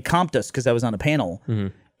 They had comped us because I was on a panel.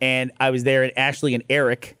 And I was there, and Ashley and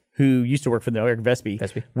Eric, who used to work for the Eric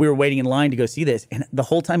Vespi, we were waiting in line to go see this. And the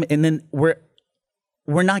whole time, and then we're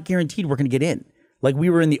not guaranteed we're going to get in. Like, we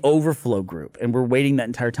were in the overflow group, and we're waiting that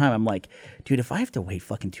entire time. I'm like, dude, if I have to wait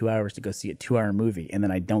fucking 2 hours to go see a 2 hour movie and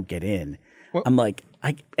then I don't get in, I'm like,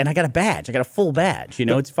 I got a badge. I got a full badge. You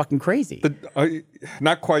know, it's fucking crazy.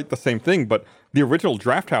 Not quite the same thing, but the original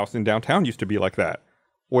Draft House in downtown used to be like that,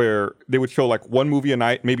 where they would show like one movie a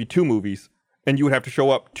night, maybe two movies, and you would have to show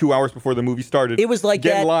up 2 hours before the movie started. It was like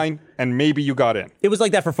get that- in line, and maybe you got in. It was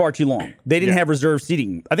like that for far too long. They didn't have reserved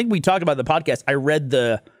seating. I think we talked about it in the podcast. I read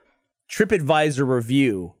the TripAdvisor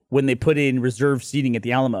review when they put in reserved seating at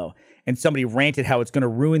the Alamo, and somebody ranted how it's going to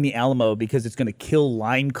ruin the Alamo because it's going to kill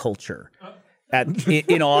line culture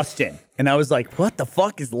in Austin. And I was like, what the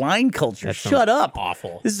fuck is line culture? Shut up.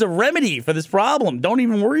 awful. This is a remedy for this problem. Don't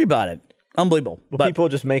even worry about it. Unbelievable. But People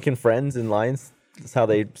just making friends in lines. That's how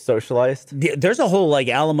they socialized. there's a whole like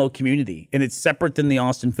Alamo community, and it's separate than the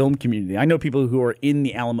Austin film community. I know people who are in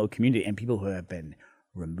the Alamo community and people who have been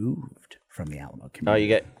removed from the Alamo Oh,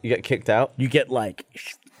 community. you get kicked out. You get like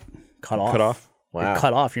cut off. Cut off. You're Wow.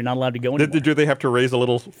 cut off. You're not allowed to go anymore. Do they have to raise a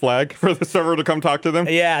little flag for the server to come talk to them?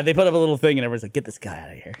 Yeah, they put up a little thing, and everyone's like, "Get this guy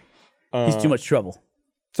out of here. He's too much trouble."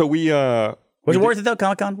 So we Was it worth it though?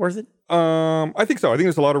 Comic-Con worth it? I think so. I think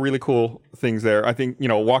there's a lot of really cool things there. I think,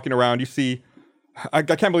 walking around, you see, I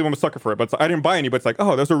can't believe I'm a sucker for it, but I didn't buy any, but it's like,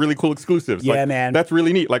 oh, those are really cool exclusives. Yeah, Like, man. That's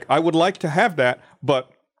really neat. Like, I would like to have that,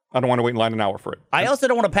 but I don't want to wait in line an hour for it. I also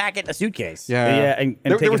don't want to pack it in a suitcase. Yeah. and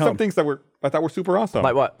there take were it some home. things that I thought were super awesome.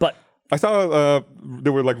 Like what? But I saw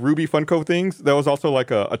there were like Ruby Funko things. There was also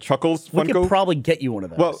like a Chuckles we Funko. could probably get you one of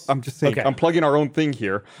those. Well, I'm just saying, Okay. I'm plugging our own thing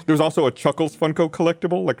here. There's also a Chuckles Funko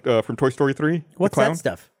collectible, like from Toy Story 3. the What's clown. that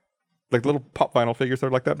stuff? Like little pop vinyl figures that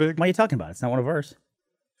are like that big. What are you talking about? It's not one of ours.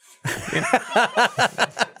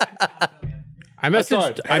 I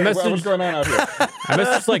messaged. What's going on out here? I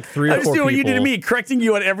messaged like 3 or I 4 just people. doing what you did to me, correcting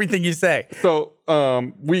you on everything you say. So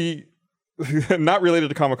we, not related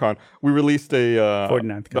to Comic-Con, we released a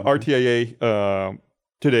 49th the Comic-Con. RTAA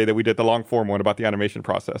today that we did the long form one about the animation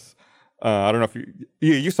process. I don't know if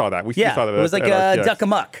you saw that. We Yeah, saw that. it was like at RTX, Duck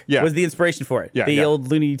Amuck. Yeah. Was the inspiration for it. Yeah, the yeah. old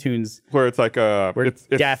Looney Tunes where it's like where it's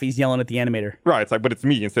Daffy's yelling at the animator. right. It's like, but it's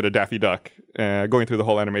me instead of Daffy Duck going through the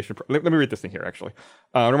whole animation. Let me read this thing here. Actually,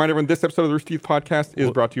 remind everyone this episode of the Rooster Teeth podcast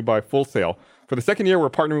is brought to you by Full Sail. For the second year,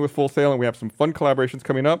 we're partnering with Full Sail, and we have some fun collaborations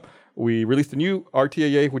coming up. We released a new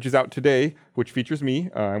RTAA, which is out today, which features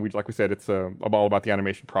me. And like we said, it's all about the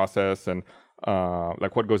animation process and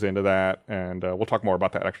like what goes into that. And we'll talk more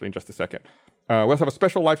about that actually in just a second. We also have a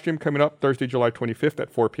special live stream coming up Thursday, July 25th at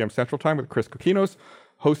 4 p.m. Central Time with Chris Coquinos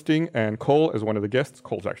hosting, and Cole as one of the guests.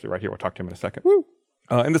 Cole's actually right here. We'll talk to him in a second. Woo!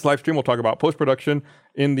 In this live stream, we'll talk about post-production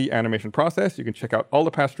in the animation process. You can check out all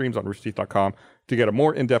the past streams on roosterteeth.com to get a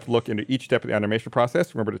more in-depth look into each step of the animation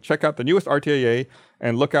process. Remember to check out the newest RTAA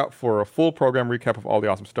and look out for a full program recap of all the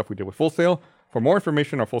awesome stuff we did with Full Sail. For more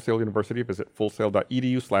information on Full Sail University, visit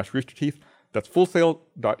fullsail.edu/roosterteeth. That's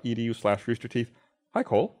fullsail.edu/roosterteeth. Hi,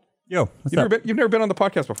 Cole. Yo, what's up? You've never been on the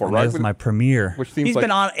podcast before, That right? is my premiere. Which seems He's like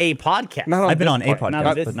been on a podcast. not on I've been this on a pod- podcast,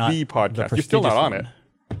 not but not the podcast. the You're still not on prestigious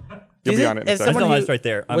it. You'll be on it in a As second. someone No, who it's right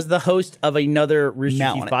there. was the host of another Rooster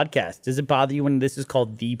Now Teeth on it. podcast. Does it bother you when this is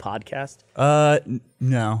called the podcast?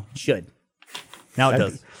 No. It should. Now it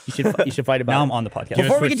does. You should fight about Now it. I'm on the podcast.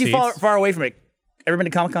 Before we get switch too far, seats. far away from it, ever been to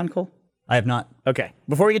Comic-Con, Cole? I have not. Okay.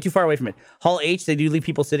 Before we get too far away from it, Hall H, they do leave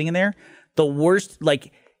people sitting in there. The worst,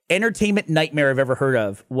 like, entertainment nightmare I've ever heard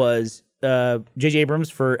of was J.J. Abrams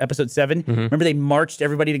for episode 7. Remember they marched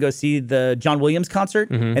everybody to go see the John Williams concert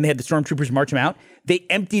and they had the stormtroopers march him out? They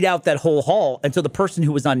emptied out that whole hall. And so the person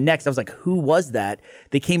who was on next, I was like, who was that?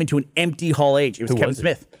 They came into an empty Hall H. It was Kevin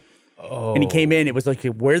Smith. Oh. And he came in. It was like,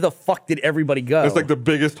 where the fuck did everybody go? It's like the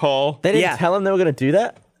biggest hall. They didn't Yeah. tell him they were going to do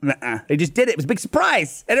that? Nuh-uh. They just did it. It was a big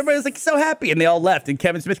surprise. And everybody was like so happy. And they all left. And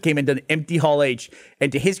Kevin Smith came into an empty Hall H.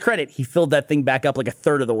 And to his credit, he filled that thing back up like a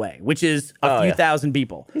third of the way, which is a few thousand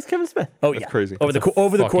people. He's Kevin Smith. Oh, yeah. crazy. Over the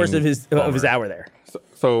course of his bummer. hour there.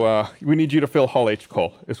 So we need you to fill Hall H,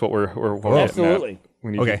 Cole, is what we're getting at. Absolutely.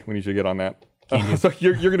 We need Okay. we need you to get on that. So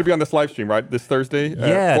you're going to be on this live stream, right? This Thursday Yeah.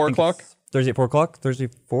 at I 4 think o'clock? it's Thursday at 4 o'clock? Thursday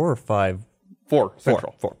 4 or 5? 4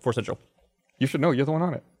 Central. 4 Central. You should know. You're the one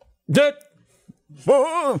on it. Duh.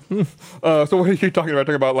 So what are you talking about?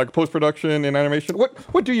 Talking about like post-production and animation?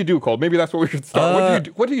 What do you do, Cole? Maybe that's what we should start.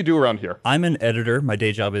 What do you do around here? I'm an editor. My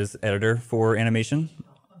day job is editor for animation.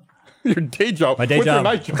 Your day job. My day What's your job.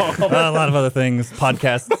 night job? A lot of other things.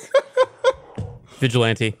 Podcasts,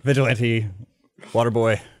 Vigilante. Vigilante,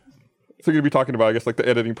 Waterboy. So you're going to be talking about, I guess, like the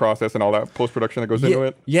editing process and all that post-production that goes into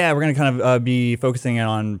it? Yeah, we're going to kind of be focusing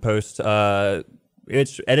on post.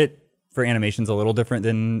 It's edit for animation's a little different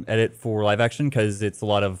than edit for live action because it's a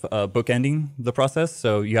lot of bookending the process.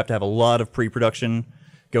 So you have to have a lot of pre-production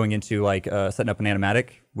going into like setting up an animatic,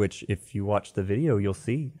 which if you watch the video, you'll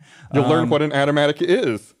see. You'll learn what an animatic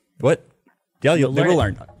is. What? Yeah, they will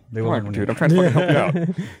learn. They Come will on, learn dude. I'm trying to fucking help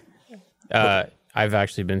you out. I've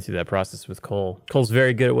actually been through that process with Cole. Cole's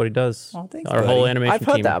very good at what he does. Oh, thanks, Our whole buddy. animation I've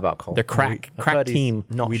heard team. that about Cole. The crack I've heard he's team.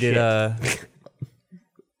 Not we shit. did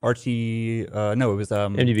Archie. No, it was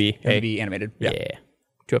MDB. Hey. MDB animated. Yeah. Yeah.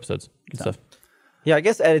 2 episodes. Good stuff. Yeah, I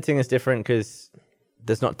guess editing is different because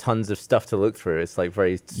there's not tons of stuff to look through. It's like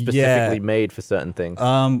very specifically Yeah. made for certain things.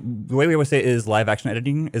 The way we always say it is live action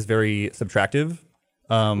editing is very subtractive.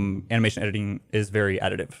 Animation editing is very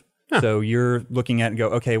additive. So you're looking at and go,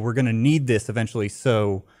 okay, we're going to need this eventually.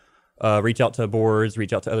 So reach out to boards,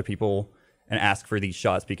 reach out to other people and ask for these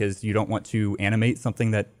shots because you don't want to animate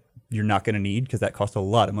something that you're not going to need because that costs a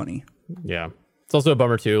lot of money. Yeah. It's also a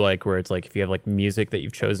bummer too, like where it's like if you have like music that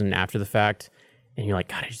you've chosen after the fact and you're like,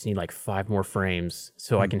 God, I just need like 5 more frames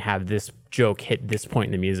so I can have this joke hit this point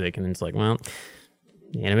in the music. And it's like, well,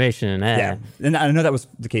 the animation, Yeah. And I know that was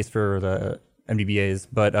the case for the MDBAs,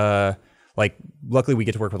 but like luckily we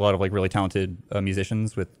get to work with a lot of like really talented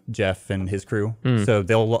musicians with Jeff and his crew. So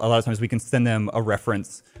they'll a lot of times we can send them a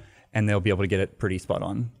reference and they'll be able to get it pretty spot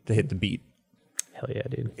on to hit the beat. Hell yeah,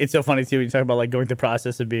 dude. It's so funny too when you talk about like going through the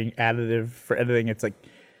process of being additive for editing. It's like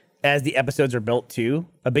as the episodes are built too,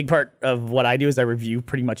 a big part of what I do is I review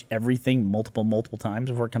pretty much everything multiple times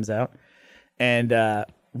before it comes out. And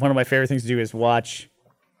one of my favorite things to do is watch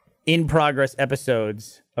in progress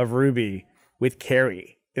episodes of Ruby with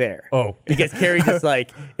Carrie there. Oh. Because Carrie just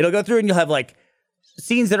like it'll go through and you'll have like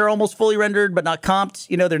scenes that are almost fully rendered but not comped.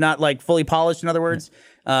 You know, they're not like fully polished. In other words,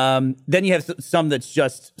 then you have some that's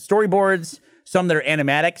just storyboards. Some that are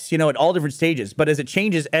animatics, you know, at all different stages. But as it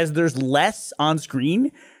changes, as there's less on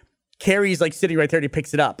screen, Carrie's like sitting right there and he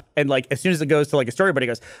picks it up. And like as soon as it goes to like a story, but he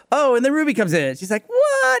goes, oh, and then Ruby comes in. And she's like,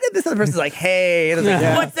 what? And this other person's like, hey. And it's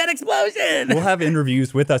like, what's that explosion? We'll have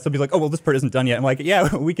interviews with us. They'll be like, oh, well, this part isn't done yet. I'm like,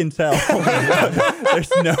 yeah, we can tell. There's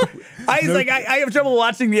no. I have trouble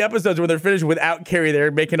watching the episodes when they're finished without Carrie there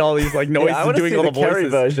making all these like noises I and want to doing see all the the Carrie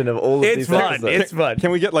voices. version of all of It's these fun. episodes. It's fun.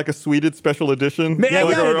 Can we get like a Swedish special edition? Man,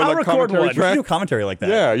 Like, yeah, or, I'll like, record commentary one. We should track? do commentary like that.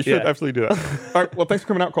 Yeah, you should Yeah. absolutely do that. All right. Well, thanks for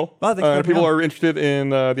coming out, Cole. Oh, thanks for if people coming out. are interested in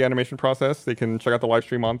the animation process, they can check out the live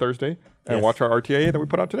stream on Thursday and Yes. watch our RTA that we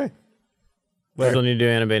put out today. Still need to do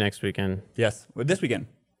anime next weekend. Yes. Well, this weekend,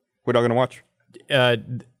 What are you going to watch?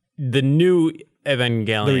 The new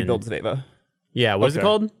Evangelion. the rebuilds of Ava. Yeah, what is it Okay.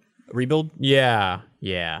 called? Rebuild? Yeah.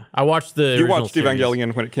 I watched the You original watched series.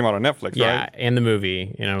 Evangelion when it came out on Netflix, Yeah, right? and the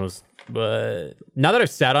movie. And I was, but now that I've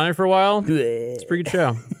sat on it for a while, it's a pretty good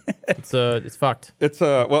show. It's fucked. It's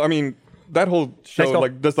well, I mean, that whole show Cole.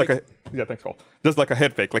 like does like a thanks, Cole. Does like a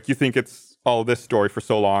head fake. Like you think it's all this story for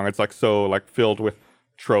so long. It's like so like filled with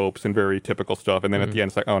tropes and very typical stuff, and then at the end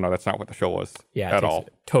it's like, oh no, that's not what the show was Yeah, at all.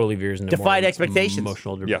 Totally veers into Defied more expectations.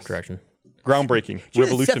 emotional Yes. direction. Groundbreaking, Did you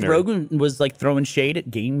know that Seth revolutionary. Rogen was like throwing shade at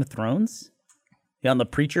Game of Thrones on the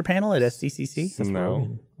Preacher panel at SDCC.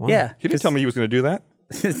 No, Yeah, he didn't tell me he was going to do that.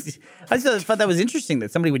 I just thought that was interesting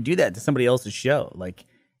that somebody would do that to somebody else's show. Like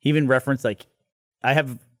he even referenced like I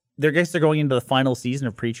guess they're going into the final season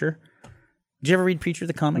of Preacher. Did you ever read Preacher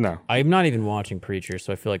the comic? No, I'm not even watching Preacher,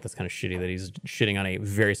 so I feel like that's kind of shitty that he's shitting on a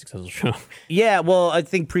very successful show. Yeah, well, I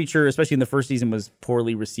think Preacher, especially in the first season, was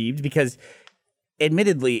poorly received because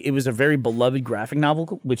admittedly it was a very beloved graphic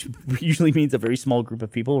novel, which usually means a very small group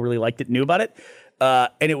of people really liked it, knew about it.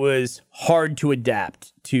 And it was hard to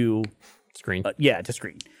adapt to Screen. to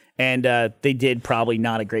screen. And they did probably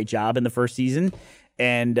not a great job in the first season.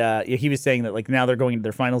 And he was saying that like now they're going into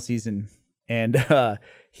their final season, and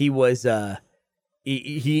he was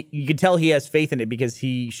he you could tell he has faith in it because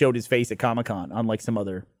he showed his face at Comic-Con unlike some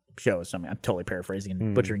other shows. I mean, I'm totally paraphrasing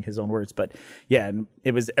and butchering his own words, but yeah, and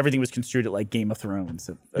everything was construed at like Game of Thrones.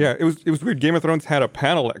 yeah, it was weird. Game of Thrones had a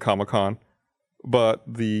panel at Comic-Con, but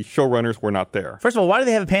the showrunners were not there. First of all, why do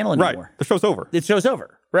they have a panel Right, anymore? the show's over. The show's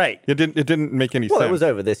over, right? It didn't make any Well, sense. it was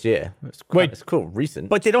over this year. It's cool, recent.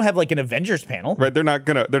 But they don't have like an Avengers panel, Right, they're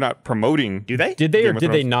not promoting. do they? Did they or Game of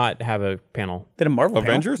did they Thrones. not have a panel? They had a Marvel panel.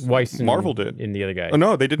 Avengers? Weiss and, Marvel did. And the other guy. Oh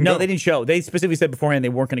no, they didn't. No, go. they didn't show. They specifically said beforehand they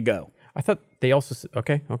weren't going to go. I thought they also said,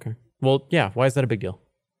 okay. Well, yeah, why is that a big deal?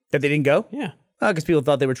 That they didn't go? Yeah. Because people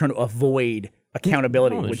thought they were trying to avoid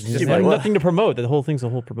accountability, No, which there's is just just like, nothing to promote. The whole thing's a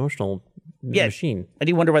whole promotional machine. I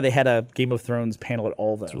do wonder why they had a Game of Thrones panel at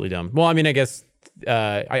all, though. It's really dumb. Well, I mean, I guess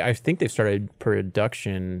I think they've started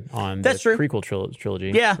production on That's the true. prequel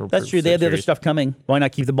trilogy. Yeah, or that's true. They have the other series. stuff coming. Why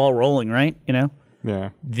not keep the ball rolling, right? You know, Yeah.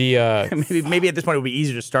 The maybe at this point it would be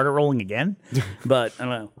easier to start it rolling again. But I don't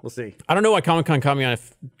know. We'll see. I don't know why Comic Con caught me on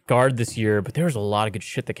guard this year, but there was a lot of good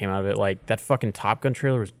shit that came out of it. Like that fucking Top Gun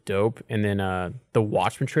trailer was dope, and then the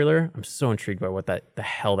Watchmen trailer. I'm so intrigued by what the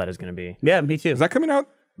hell that is going to be. Yeah, me too. Is that coming out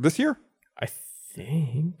this year? I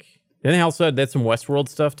think Then they also had some Westworld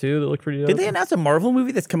stuff too that looked pretty dope. Did they announce a Marvel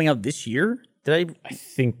movie that's coming out this year? Did I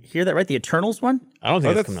think hear that right? The Eternals one? I don't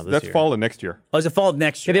think Oh, it's coming out this that's year. fall of next year. Oh, is it fall of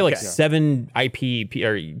next Yeah, year? they have like Okay. 7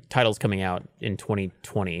 IP titles coming out in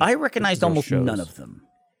 2020. I recognized Those almost shows. none of them,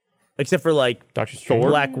 except for like Doctor Strange,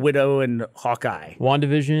 Black Widow and Hawkeye.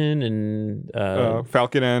 WandaVision, and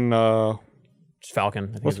Falcon and Falcon.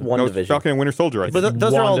 I think What's is- no, WandaVision? Falcon and Winter Soldier. I But think.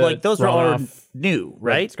 those are all Wanda, like those are all Romanoff, new,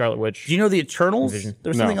 right? Scarlet Witch. Do you know the Eternals? Vision.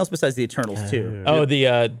 There's No. something else besides the Eternals too. Oh, the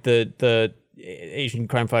Asian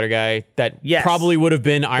crime fighter guy that Yes. probably would have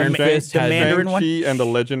been Iron Ma- Fist. the had- Mandarin one? Shang-Chi and the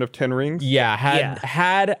Legend of Ten Rings. Yeah, Yeah.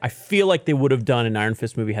 had I feel like they would have done an Iron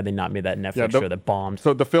Fist movie had they not made that Netflix Yeah, show that bombed.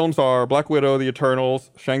 So the films are Black Widow, The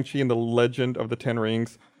Eternals, Shang-Chi and the Legend of the Ten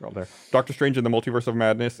Rings. They're all there. Doctor Strange and the Multiverse of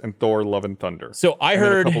Madness, and Thor: Love and Thunder. So I And then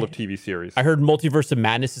heard a couple of TV series. I heard Multiverse of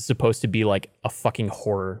Madness is supposed to be like a fucking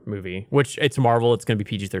horror movie, which it's Marvel. It's going to be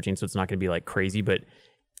PG-13, so it's not going to be like crazy, but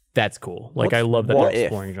that's cool. Like I love that What they're If?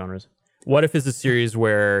 exploring genres. What If is a series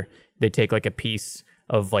where they take like a piece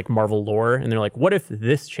of like Marvel lore and they're like, what if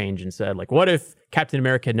this changed instead? Like, what if Captain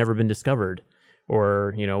America had never been discovered?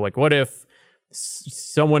 Or, you know, like what if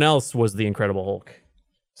someone else was the Incredible Hulk?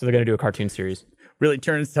 So they're going to do a cartoon series. Really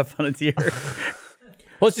turning stuff on its ear.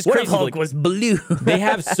 Well, it's just What if crazy. Hulk like, was blue? they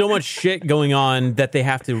have so much shit going on that they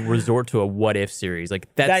have to resort to a what if series.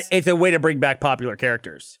 Like that's, It's a way to bring back popular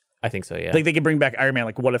characters. I think so. Yeah. Like they could bring back Iron Man.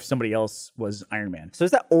 Like what if somebody else was Iron Man? So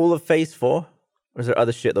is that all of Phase 4? Or is there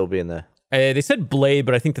other shit that'll be in there? They said Blade,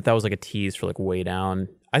 but I think that was like a tease for like way down.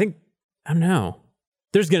 I don't know.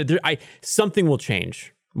 Something will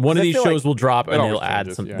change. One of I these feel shows like will drop and always they'll add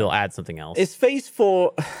changes, some. yeah. They'll add something else. Is Phase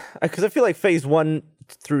 4... Because I feel like Phase 1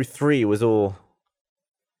 through 3 was all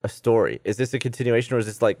a story. Is this a continuation or is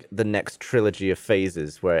this like the next trilogy of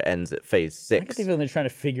phases where it ends at Phase 6? they're trying to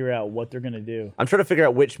figure out what they're gonna do. I'm trying to figure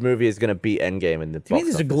out which movie is going to beat Endgame in the To me, box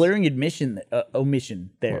there's a office. glaring omission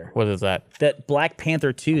there. What is that? That Black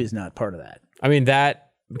Panther 2 is not part of that. I mean, that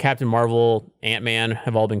Captain Marvel, Ant-Man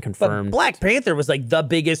have all been But confirmed. Black Panther was like the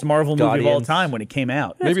biggest Marvel movie of all Guardians. time when it came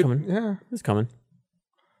out. Maybe, coming. yeah. It's coming.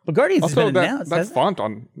 But Guardians has Also, been announced. that hasn't it?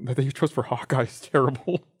 font that they chose for Hawkeye is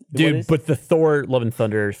terrible. Dude, is? but the Thor Love and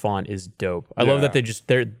Thunder font is dope. I love that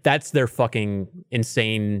Yeah. that's their fucking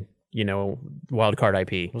insane, you know, wild card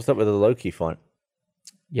IP. What's up with the Loki font?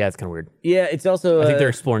 Yeah, it's kind of weird. Yeah, it's also. I think they're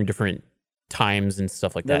exploring different times and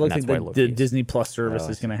stuff like that. That And looks that's like why the Loki. Disney Plus service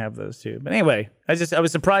is going to have those too. But anyway, I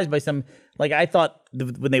was surprised by some. Like I thought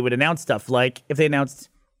when they would announce stuff, like if they announced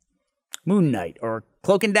Moon Knight or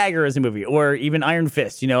Cloak and Dagger as a movie, or even Iron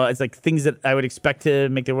Fist, you know, it's like things that I would expect to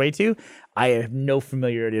make their way to. I have no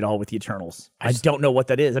familiarity at all with the Eternals. I don't know what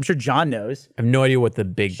that is. I'm sure John knows. I have no idea what the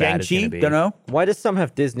big bad is going Shang-Chi, to be. don't know Why does some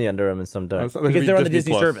have Disney under them and some don't? because they're on the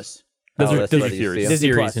Disney Plus. service. Those Oh, are that's those why are you series. see 'em. Disney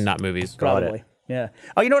series Plus. and not movies. Got it. Probably. Yeah.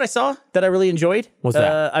 Oh, you know what I saw that I really enjoyed? What's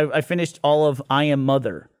that? I finished all of I Am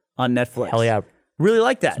Mother on Netflix. Hell yeah. Really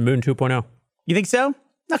like that. Moon 2.0. You think so?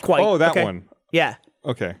 Not quite. Oh, that Okay. one. Yeah.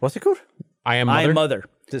 Okay. What's it called? I Am I Mother. Am Mother.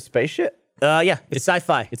 Is it space shit? Yeah. It's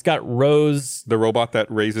sci-fi. It's got Rose The robot that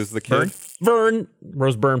raises the kid. Byrne.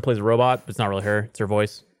 Rose Byrne plays a robot, but it's not really her. It's her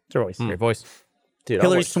voice. It's her voice. Great voice. Dude, I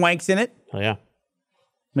Hilary watched- Swank's in it. Hell yeah.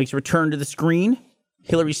 Makes a return to the screen.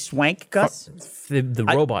 Hilary Swank, Gus. The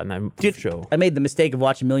robot in that Dude, show. I made the mistake of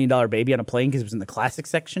watching $1 Million Baby on a plane because it was in the classic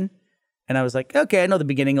section. And I was like, okay, I know the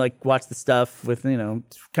beginning, like watch the stuff with, you know,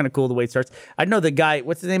 it's kind of cool the way it starts. I know the guy,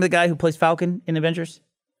 what's the name of the guy who plays Falcon in Avengers?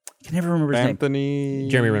 I can never remember his name. Anthony.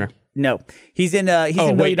 Jeremy Renner. No. He's in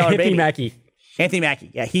 $1 Million Anthony Baby. Mackie. Anthony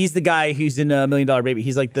Mackie. Yeah, he's the guy who's in $1 Million Baby.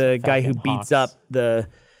 He's like the guy who Falcon beats Hawks. up the,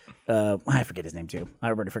 I forget his name too. I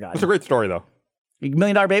already forgot. It's a great story, though. $1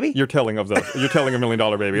 Million Baby? You're telling of those. You're telling $1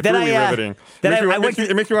 Million Baby. It's Then really I, riveting. then Makes I me- went makes me-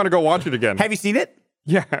 to- it makes me want to go watch it again. Have you seen it?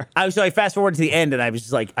 Yeah. So I fast forward to the end and I was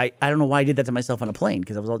just like, I don't know why I did that to myself on a plane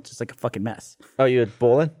because I was all just like a fucking mess. Oh, you were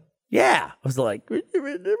balling? Yeah. I was like,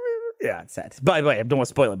 yeah, it's sad. By the way, I don't want to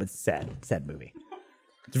spoil it, but it's sad. Sad movie.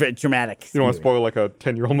 It's very dramatic. You don't want to spoil like a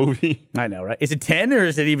 10-year-old movie. I know, right? Is it 10 or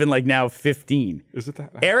is it even like now 15? Is it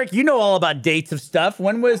that? Eric, you know all about dates of stuff.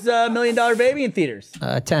 When was $1 Million Baby in theaters?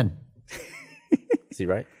 10. Is he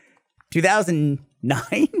right?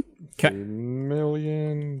 2009? $1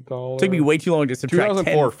 million. Took me way too long to subtract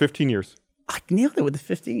 2004, 10. 15 years. I nailed it with the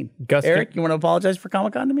 15. Gus, Eric, you want to apologize for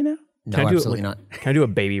Comic-Con to me now? No, Can I do it absolutely like- not. Can I do a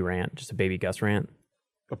baby rant? Just a baby Gus rant?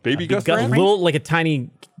 A baby Gus Gus A rant? little, like a tiny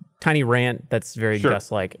rant that's very Sure.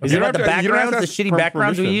 Gus-like. Is it You about don't the have to- you don't have backgrounds, to the ask shitty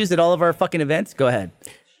backgrounds we permission. use at all of our fucking events? Go ahead.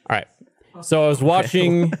 All right. So I was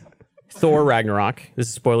watching Thor Ragnarok. This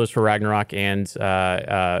is spoilers for Ragnarok and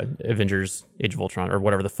Avengers Age of Ultron, or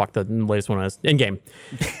whatever the fuck the latest one is. Endgame.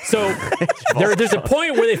 So there's a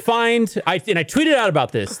point where they find, and I tweeted out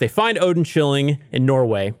about this, they find Odin Chilling in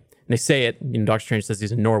Norway. And they say it, Doctor Strange says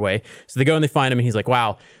he's in Norway. So they go and they find him, and he's like,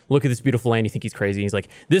 wow, look at this beautiful land. You think he's crazy. He's like,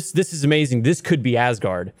 this is amazing. This could be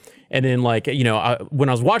Asgard. And then, like, when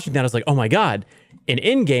I was watching that, I was like, oh my God. In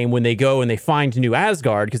Endgame, when they go and they find New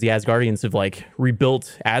Asgard, because the Asgardians have, like,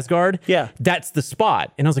 rebuilt Asgard, that's the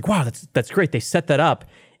spot. And I was like, wow, that's great. They set that up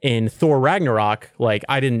in Thor Ragnarok. Like,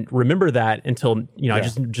 I didn't remember that until, I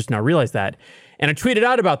just now realized that. And I tweeted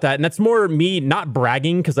out about that, and that's more me not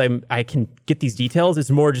bragging because I can get these details. It's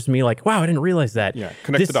more just me like, wow, I didn't realize that. Yeah,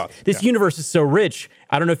 connect the dots. This universe is so rich.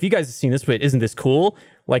 I don't know if you guys have seen this, but isn't this cool?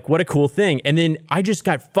 Like, what a cool thing. And then I just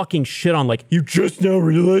got fucking shit on, like, you just now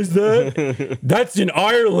realized that? That's in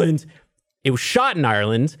Ireland. It was shot in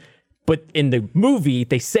Ireland, but in the movie,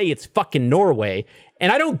 they say it's fucking Norway.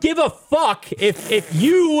 And I don't give a fuck if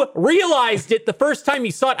you realized it the first time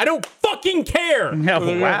you saw it. I don't fucking care.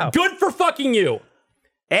 Oh, wow. Good for fucking you.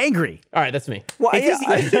 Angry. All right, that's me. Well, I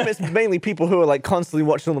assume it's mainly people who are like constantly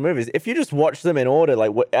watching all the movies. If you just watch them in order,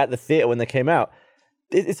 like at the theater when they came out,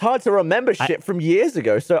 it's hard to remember shit from years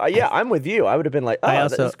ago. So I'm with you. I would have been like, oh,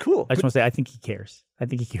 that's cool. I just want to say, I think he cares. I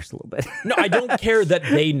think he cares a little bit. No, I don't care that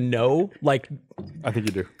they know. Like, I think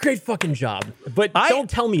you do. great fucking job. But don't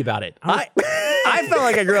tell me about it. I felt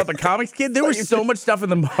like I grew up a comics kid. There was so much stuff in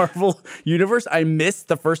the Marvel universe I missed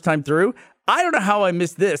the first time through. I don't know how I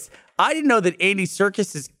missed this. I didn't know that Andy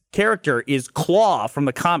Serkis's character is Claw from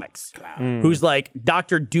the comics, who's like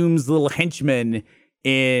Dr. Doom's little henchman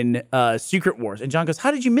in Secret Wars. And John goes, how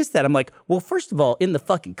did you miss that? I'm like, well, first of all, in the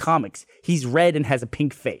fucking comics, he's red and has a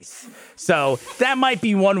pink face. So that might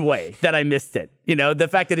be one way that I missed it. The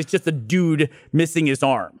fact that it's just a dude missing his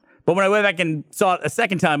arm. But when I went back and saw it a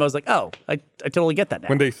second time, I was like, oh, I totally get that now.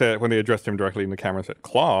 When they addressed him directly in the camera and said,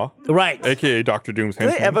 Claw, right, aka Dr. Doom's Do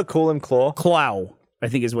henchman. they ever call him Claw? Clow, I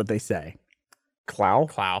think is what they say.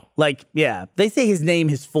 Clow? Like, yeah, they say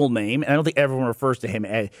his full name, and I don't think everyone refers to him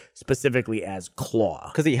specifically as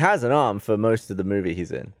Claw. Because he has an arm for most of the movie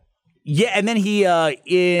he's in. Yeah, and then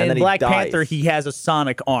in Black dies. Panther, he has a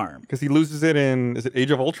sonic arm. Because he loses it in, is it Age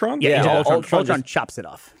of Ultron? Yeah, Yeah, Ultron just- chops it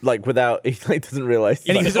off. Like without, he like doesn't realize.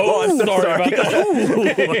 And he Like, goes, oh, I'm so sorry about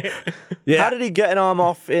that. Yeah. How did he get an arm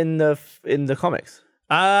off in the comics?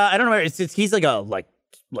 I don't know. He's like a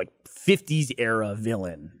 50s era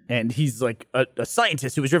villain, and he's like a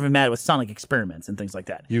scientist who was driven mad with sonic experiments and things like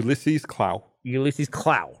that. Ulysses Clow. Ulysses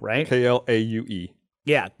Clow, right? Klaue.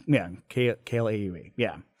 Yeah. Klaue.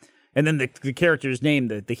 Yeah. And then the character's name,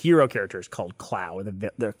 the hero character is called Clow, or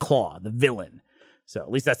the Claw, the villain. So at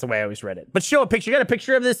least that's the way I always read it. But show a picture. You got a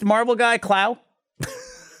picture of this Marvel guy, Clow?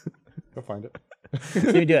 Go find it.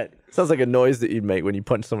 Let me do it. Sounds like a noise that you'd make when you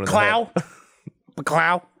punch someone in the head. Clow.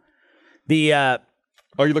 Clow. The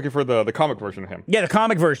Oh, you're looking for the comic version of him. the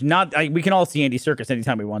comic version. We can all see Andy Serkis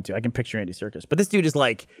anytime we want to. I can picture Andy Serkis. But this dude is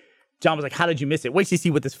like, John was like, how did you miss it? Wait till you see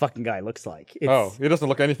what this fucking guy looks like. Oh, he doesn't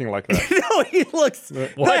look anything like that. No, he looks...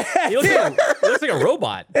 What? He looks like a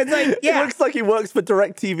robot. It's like, It looks like he works for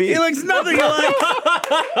DirecTV. he looks nothing like...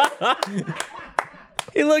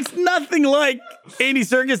 He looks nothing like Andy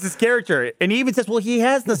Serkis' character. And he even says, well, he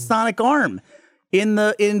has the sonic arm in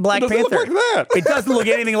Black It doesn't Panther. look like that. It doesn't look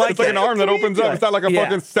anything like It's like that. an arm that opens up. It's not like a Yeah.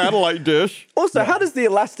 fucking satellite dish. Also, how does the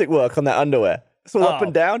elastic work on that underwear? It's all up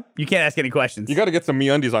and down. You can't ask any questions. You got to get some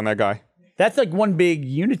MeUndies on that guy. That's like one big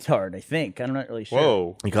unitard, I think. I'm not really sure.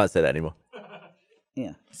 Whoa. You can't say that anymore.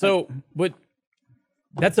 Yeah. So, but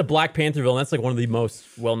that's a Black Panther villain. That's like one of the most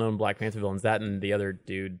well-known Black Panther villains. That and the other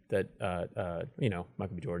dude that,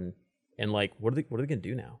 Michael B. Jordan. And like, what are they gonna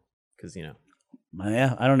do now? Because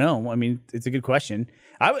Yeah, I don't know. I mean, it's a good question.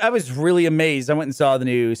 I was really amazed. I went and saw the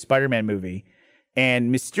new Spider-Man movie,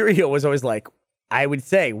 and Mysterio was always like, I would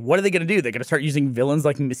say, what are they going to do? They're going to start using villains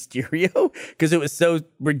like Mysterio? Because it was so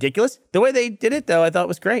ridiculous. The way they did it, though, I thought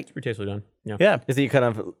was great. pretty tastefully done. Yeah. Yeah. Is he kind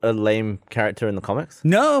of a lame character in the comics?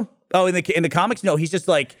 No. Oh, in the comics, no. He's just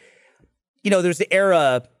like, there's the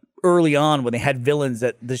era early on when they had villains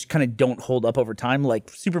that just kind of don't hold up over time. Like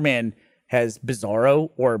Superman has Bizarro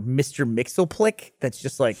or Mr. Mixelplick. That's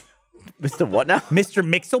just like Mr. What now? Mr.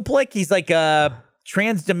 Mixelplick. He's like a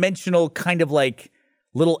trans-dimensional kind of like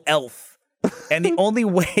little elf. And the only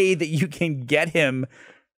way that you can get him,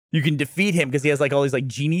 you can defeat him because he has like all these like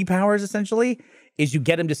genie powers essentially, is you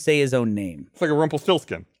get him to say his own name. It's like a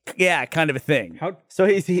Rumpelstiltskin. Yeah, kind of a thing. So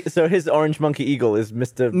his orange monkey eagle is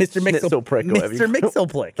Mr. Schnitzelprick or whatever. Mr.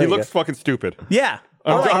 Mixelplick. He looks fucking stupid. Yeah.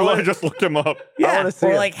 I just looked him up. Yeah. wanna see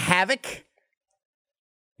Or it. like Havoc.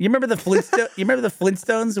 You remember the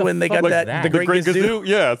Flintstones when they got fuck that was that? the The Great Great Gazoo? Gazoo?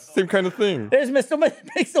 Yeah, it's the same kind of thing. There's Mr.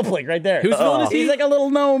 Pixelblink right there. Whose villain is he? He's like a little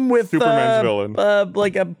gnome with Superman's villain.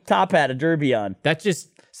 like a top hat, a derby on. That just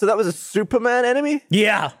So that was a Superman enemy?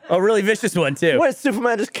 Yeah, a really vicious one too. Why did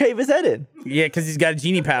Superman just cave his head in? Yeah, because he's got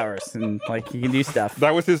genie powers and like he can do stuff.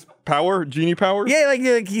 That was his power, genie powers? Yeah,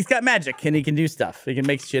 like he's got magic and he can do stuff. He can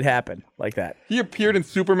make shit happen like that. He appeared in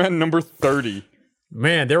Superman number 30.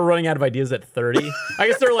 man, they were running out of ideas at 30. I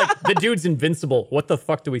guess they're like, the dude's invincible. What the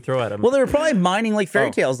fuck do we throw at him? Well, they were probably mining like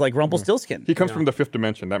fairy tales, like Rumpelstiltskin. He comes from the 5th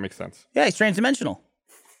dimension. That makes sense. Yeah, he's transdimensional.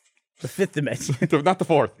 The 5th dimension. Not the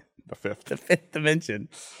 4th, the 5th. The 5th dimension.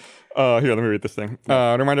 Here, let me read this thing.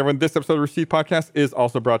 To remind everyone, this episode of Receipt Podcast is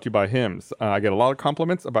also brought to you by Hims. I get a lot of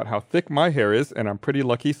compliments about how thick my hair is, and I'm pretty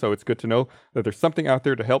lucky, so it's good to know that there's something out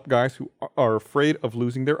there to help guys who are afraid of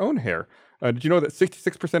losing their own hair. Did you know that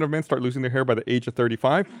 66% of men start losing their hair by the age of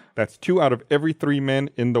 35? That's 2 out of every 3 men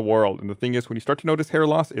in the world. And the thing is, when you start to notice hair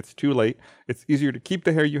loss, it's too late. It's easier to keep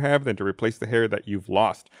the hair you have than to replace the hair that you've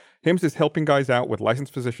lost. Hims is helping guys out with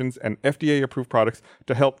licensed physicians and FDA-approved products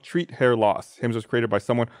to help treat hair loss. Hims was created by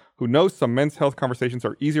someone who knows some men's health conversations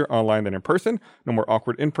are easier online than in person. No more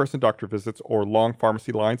awkward in-person doctor visits or long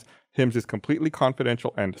pharmacy lines. Hims is completely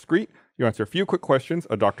confidential and discreet. You answer a few quick questions,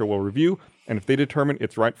 a doctor will review, and if they determine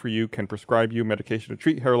it's right for you, can prescribe you medication to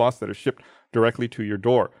treat hair loss that is shipped directly to your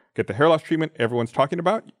door. Get the hair loss treatment everyone's talking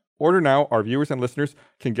about. Order now. Our viewers and listeners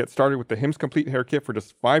can get started with the Hims Complete Hair Kit for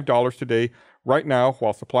just $5 today, right now,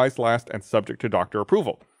 while supplies last and subject to doctor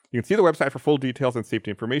approval. You can see the website for full details and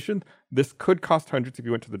safety information. This could cost hundreds if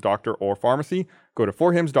you went to the doctor or pharmacy. Go to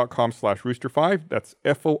forhims.com/rooster5. That's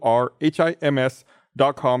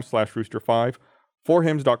FORHIMS.com/rooster5.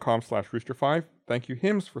 Forhims.com/rooster5. Thank you,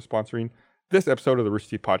 Hims, for sponsoring this episode of the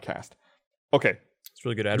Rooster Teeth Podcast. Okay, it's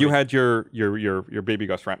really good ad you read. had your Baby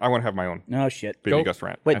Gus rant. I want to have my own Oh, shit. Baby Gus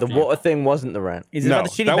rant. Wait, the After you. water thing wasn't the rant. Is it No,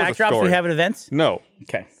 about the shitty that was a backdrops story. we have at events? No,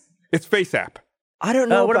 Okay. it's Face App. I don't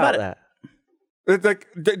know what about about it? that. It's like,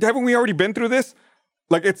 haven't we already been through this?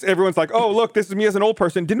 Like, everyone's like, oh, look, this is me as an old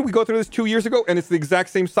person. Didn't we go through this 2 years ago? And it's the exact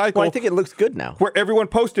same cycle. Well, I think it looks good now. Where everyone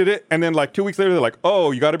posted it, and then like 2 weeks later, they're like,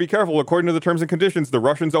 oh, you got to be careful. According to the terms and conditions, the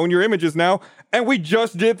Russians own your images now. And we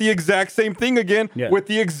just did the exact same thing again with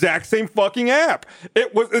the exact same fucking app.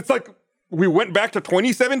 It's like we went back to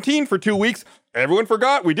 2017 for 2 weeks. Everyone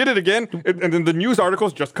forgot. We did it again. And then the news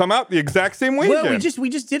articles just come out the exact same way Well, again. we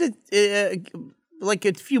just did it like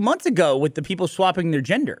a few months ago with the people swapping their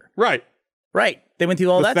gender. Right. Right. They went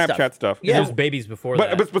through all The that Snapchat stuff. Yeah. There's babies before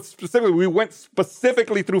that. But specifically, we went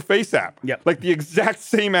specifically through Face App. Yep. Like the exact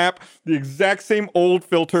same app, the exact same old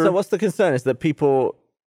filter. So what's the concern? Is that people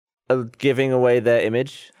are giving away their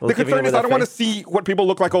image? Or The giving concern away is their I don't want to face? see what people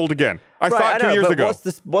look like old again. I saw it 2 years but ago.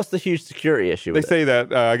 What's the huge security issue? They with it? say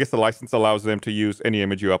that I guess the license allows them to use any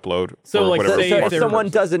image you upload. So, for like, whatever say So if if they're-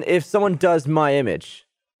 someone does my image,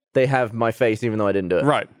 they have my face even though I didn't do it.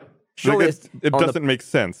 right. Surely Like, it's it on the- doesn't make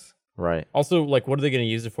sense. Right. Also, like, what are they going to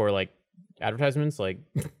use it for? Like, advertisements? Like,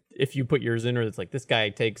 if you put yours in, or it's like, this guy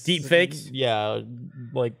takes... Deep fakes? Yeah,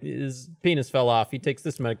 like, his penis fell off. He takes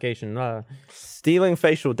this medication. Stealing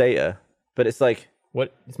facial data, but it's like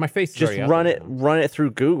What? It's my face. is just already out run there. it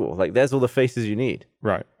through Google. Like there's all the faces you need.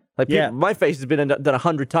 Right. Like Yeah. my face has been done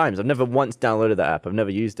 100 times. I've never once downloaded that app. I've never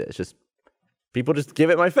used it. It's just people just give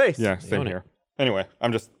it my face. Yeah, same own it. here. Anyway,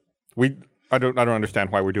 I don't understand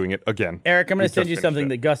why we're doing it again. Eric, I'm going We to send just you finished something it.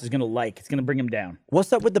 that Gus is going to like. It's going to bring him down.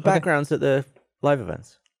 What's up with the backgrounds at the live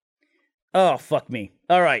events? Oh, fuck me.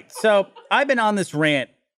 All right. So I've been on this rant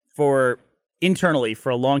internally for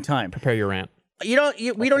a long time. Prepare your rant. We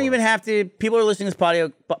don't even have to. People are listening to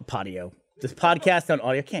this podcast on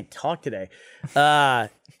audio. I can't talk today. And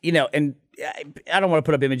I don't want to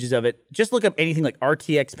put up images of it. Just look up anything like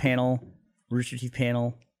RTX panel, Rooster Teeth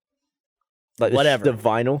panel. Like Whatever. the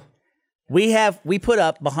vinyl. We put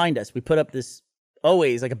up behind us. We put up this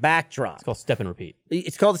always like a backdrop. It's called Step and Repeat.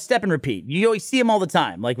 It's called a step and repeat. You always see them all the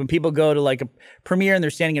time. Like when people go to like a premiere and they're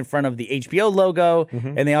standing in front of the HBO logo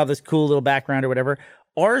and they have this cool little background or whatever.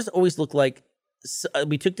 Ours always look like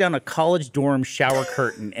we took down a college dorm shower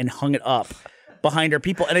curtain and hung it up behind our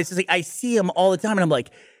people. And it's just like, I see them all the time. And I'm like,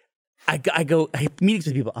 I have meetings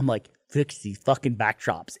with people. I'm like, fix these fucking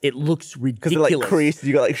backdrops. It looks Because ridiculous. they're like creased.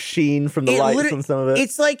 You got like sheen from the lights on some of it.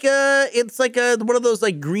 It's like one of those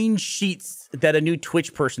like green sheets that a new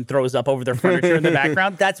Twitch person throws up over their furniture in the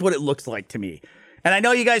background. That's what it looks like to me. And I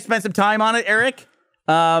know you guys spent some time on it, Eric.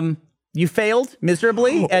 You failed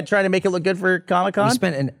miserably at trying to make it look good for Comic-Con. We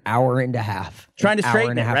spent an hour and a half Trying to an hour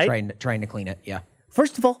straighten and a it, half right? trying to clean it. Yeah.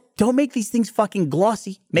 First of all, don't make these things fucking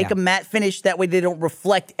glossy. Make Yeah. a matte finish. That way they don't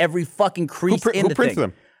reflect every fucking crease in Who the prints thing.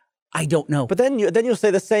 them? I don't know. But then you'll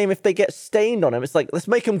say the same if they get stained on them. It's like, let's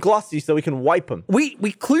make them glossy so we can wipe them. We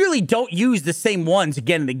clearly don't use the same ones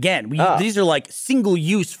again and again. These are like single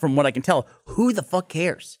use from what I can tell. Who the fuck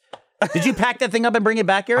cares? Did you pack that thing up and bring it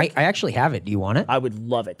back, Eric? I actually have it. Do you want it? I would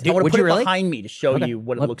love it. I want to would put you it really? behind me to show you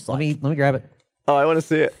what it looks like. Let me grab it. Oh, I want to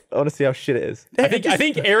see it. I want to see how shit it is. I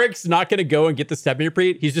think Eric's not going to go and get the step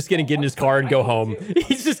repeat. He's just going to get in his car and go home.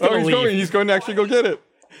 He's just going to leave. He's going to actually go get it.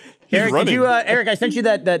 He's Eric, running. did you, Eric, I sent you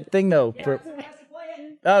that thing though.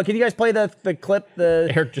 Oh, can you guys play the clip?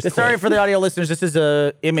 Eric just sorry quit. for the audio listeners. This is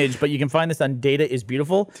a image, but you can find this on Data is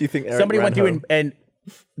Beautiful. Do you think Eric somebody ran went through home? and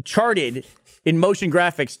charted in motion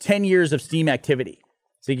graphics 10 years of Steam activity?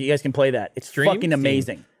 So you guys can play that. It's Stream? fucking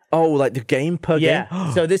amazing. Oh, like the game per game?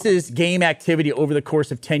 Yeah. So this is game activity over the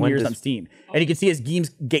course of 10 years does- on Steam. And you can see as games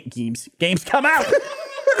come out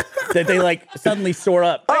that they like suddenly soar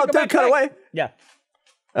up. Oh, Go don't back, cut back. away. Yeah.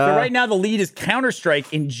 So right now the lead is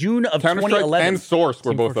Counter-Strike in June of Counter-Strike 2011. and Source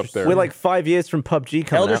were both up there. We're like 5 years from PUBG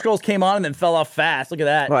coming Elder out. Scrolls came on and then fell off fast. Look at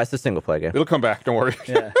that. Well, it's a single player game. It'll come back. Don't worry.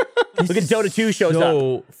 Yeah. Look at Dota 2 shows up.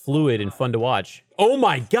 So fluid and fun to watch. Oh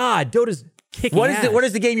my God, Dota's kicking What is ass. what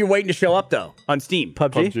is the game you're waiting to show up though on Steam?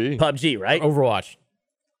 PUBG? PUBG, right? Overwatch?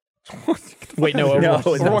 Wait, no, No,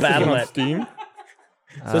 Overwatch. it's Overwatch a is battle on net. Steam.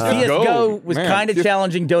 So CSGO was man, kind of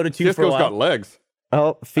challenging Dota 2 for a CSGO's while. got legs.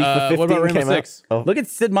 Oh, FIFA 15 what about Rainbow came Six? out. Oh, Look at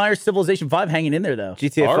Sid Meier's Civilization 5 hanging in there though.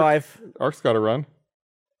 GTA Ark. 5. Ark's got to run.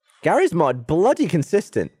 Gary's mod, bloody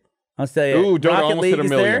consistent. I'll tell you. Ooh, Dota Rocket almost League hit a is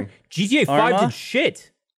million. there. GTA 5 Arma? did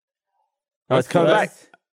shit. Oh, it's coming back.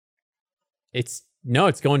 It's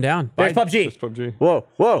going down. There's Bye. PUBG. Just PUBG. Whoa,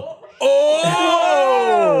 whoa.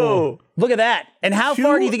 Oh! Look at that. And how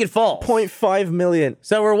far do you think it falls? 0.5 million.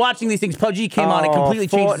 So we're watching these things. PUBG came on and Oh, completely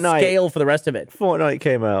changed the Fortnite. scale for the rest of it. Fortnite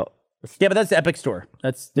came out. Yeah, but that's the Epic Store.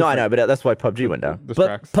 That's No, I different. know, but that's why PUBG went down. The But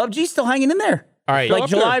tracks. PUBG's still hanging in there. All right, Like up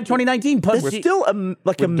July there. of 2019, There's PUBG. still a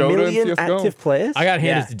With million Dota and CS:GO. active players. I got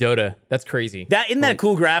handed Yeah. to Dota. That's crazy. That isn't that a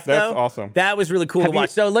cool graph though? That's awesome. That was really cool to Have you- watch.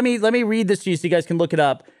 So let me read this to you so you guys can look it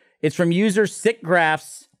up. It's from user Sick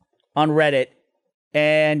Graphs on Reddit,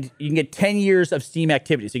 and you can get 10 years of Steam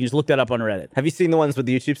activity. So you can just look that up on Reddit. Have you seen the ones with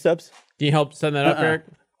the YouTube subs? Can you help send that up, Eric?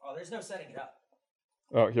 Oh, there's no setting it up.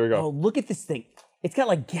 Oh, here we go. Oh, look at this thing. It's got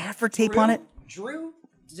like gaffer tape on it. Drew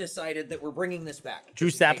decided that we're bringing this back. Drew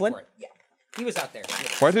Just to pay Saplin? for it. Yeah, he was out there.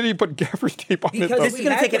 Why did he put gaffer's tape on it? Because though? This is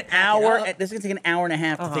gonna had take to an pack it hour. up. This is gonna take an hour and a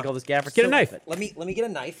half to take all this gaffer. Get a tape knife. off it. Let me get a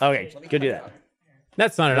knife. Okay, Let me go cut do that that. out.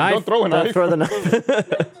 That's not a Don't knife. throw a knife. Throw the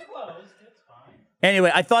knife.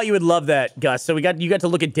 Anyway, I thought you would love that, Gus. So you got to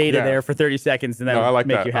look at data Yeah. there for 30 seconds, and that No, I would like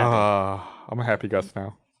make that. you happy. I'm a happy Gus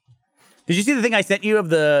now. Did you see the thing I sent you of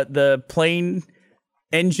the plane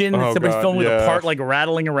engine? Oh, Somebody's God, filming with a yeah. part like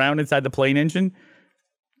rattling around inside the plane engine.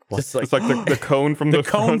 Just like It's like the cone from the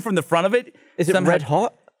cone from the front of it. Is it red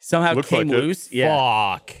hot? Somehow Looks came like it. loose. Yeah,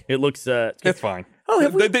 Fuck. it looks. It's fine. Oh,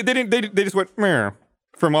 have we- they didn't. They just went meh,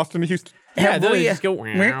 from Austin to Houston. Yeah, have then we- they just go.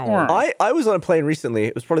 Wow. I was on a plane recently.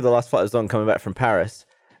 It was probably the last flight I was on coming back from Paris.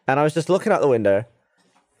 And I was just looking out the window.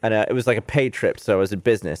 And it was like a paid trip. So I was in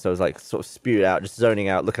business. So I was like sort of spewed out, just zoning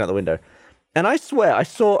out, looking out the window. And I swear I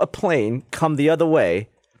saw a plane come the other way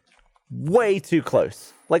way too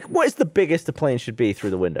close. Like, what is the biggest a plane should be through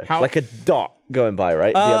the window? How- Like a dot going by,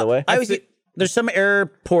 right? The other way? I always there's some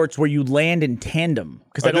airports where you land in tandem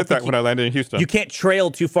because I don't did that think when I landed in Houston. you can't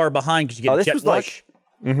trail too far behind because you get Oh, this jet was lush.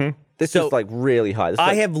 This so is like really high. This I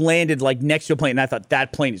like- have landed like next to a plane, and I thought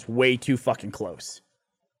that plane is way too fucking close.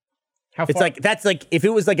 How It's far- like that's like if it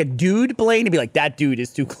was like a dude plane, it'd be like that dude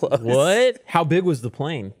is too close. What? How big was the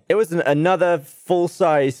plane? It was another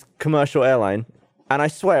full-size commercial airline, and I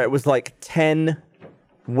swear it was like 10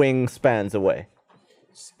 wing spans away.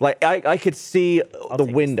 Like I could see the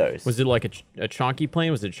windows. Was it like a chonky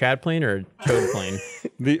plane? Was it a Chad plane or a Toad plane?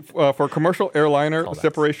 For a commercial airliner,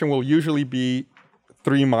 separation will usually be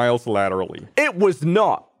 3 miles laterally. It was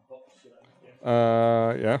not.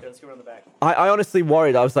 Yeah. I honestly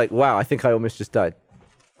worried. I was like, wow, I think I almost just died.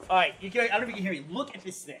 All right, I don't know if you can hear me. Look at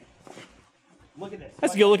this thing. Look at this.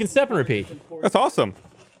 That's a good looking step and repeat. That's awesome.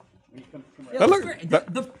 Yeah, That looks look- great.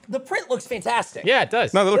 that- The print looks fantastic. Yeah, it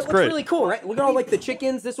does. No, that It looks looks great. really cool, right? Look at all like the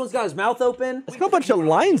chickens. This one's got his mouth open. It's got a bunch of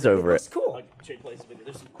lines over It's it. cool.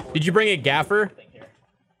 Did you bring a gaffer?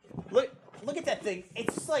 Look at that thing.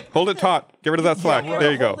 It's just like Hold it taut. Get rid of that slack.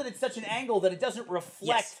 There you go. Hold it at such an angle that it doesn't reflect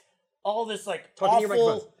Yes. all this like Talking to your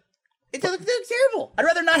awful. It looks terrible. I'd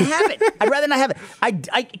rather not have it. I'd rather not have it.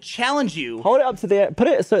 I challenge you. Hold it up to the put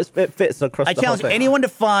it so it fits across I the whole challenge thing. anyone to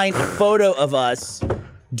find a photo of us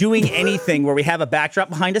doing anything where we have a backdrop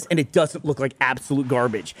behind us and it doesn't look like absolute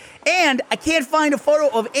garbage. And I can't find a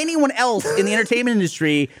photo of anyone else in the entertainment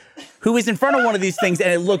industry who is in front of one of these things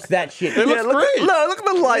and it looks that shitty. It looks great. Look at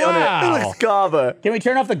the light on it. Wow. It looks garbo. Can we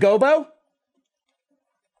turn off the gobo?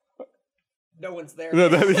 No one's there. You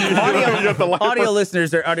got the light. Audio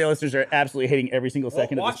listeners are absolutely hating every single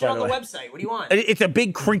second of this. Watch it by on the the way. website. What do you want? It's a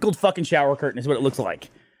big crinkled fucking shower curtain is what it looks like.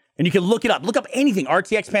 And you can look it up. Look up anything.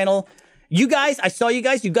 RTX panel. You guys, I saw you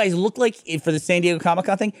guys. You guys look like, for the San Diego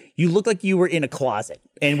Comic-Con thing, you look like you were in a closet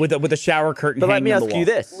and with a shower curtain But let hanging me on the ask wall. you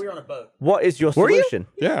this. We were on a boat. What is your Were you? solution?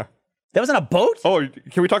 Yeah. That was on a boat? Oh,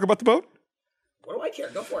 can we talk about the boat? What do I care?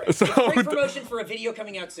 Go for it. So- Great promotion for a video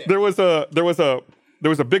coming out soon. There was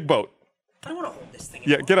a big boat. I don't want to hold this thing.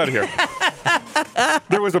 Yeah, get out of here.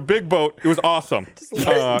 There was a big boat. It was awesome.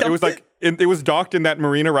 It was like it was docked in that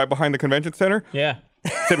marina right behind the convention center. Yeah.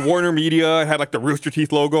 It said Warner Media. It had like the Rooster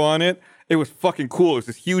Teeth logo on it. It was fucking cool. It was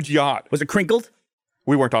this huge yacht. Was it crinkled?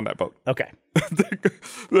 We weren't on that boat. Okay.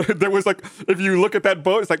 There was like, if you look at that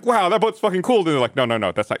boat, it's like, wow, that boat's fucking cool. Then they're like, no,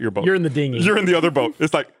 that's not your boat. You're in the dinghy. You're in the other boat.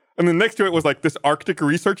 It's like, and then next to it was like this Arctic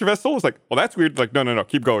research vessel. It's like, well, that's weird. It's like, no,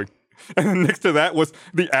 keep going. And then next to that was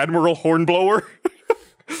the Admiral Hornblower,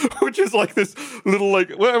 which is like this little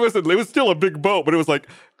like, well, it was still a big boat, but it was like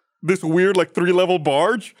this weird like 3-level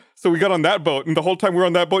barge. So we got on that boat, and the whole time we were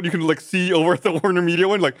on that boat, you can like see over at the Warner Media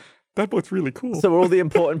one, like, that boat's really cool. So were all the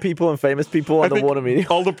important people and famous people I on the think Warner Media?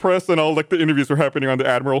 all the press and all like the interviews were happening on the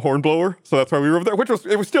Admiral Hornblower. So that's why we were over there,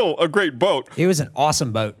 it was still a great boat. It was an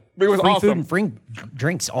awesome boat. It was free awesome. food and free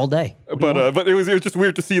drinks all day. But it was just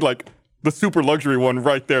weird to see like the super luxury one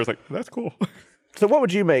right there. It's like, that's cool. So what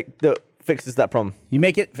would you make that fixes that problem? You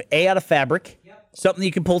make it out of fabric, something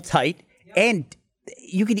you can pull tight, and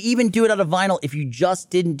you could even do it out of vinyl if you just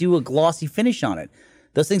didn't do a glossy finish on it.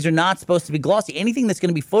 Those things are not supposed to be glossy. Anything that's going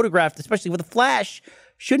to be photographed, especially with a flash,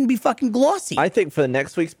 shouldn't be fucking glossy. I think for the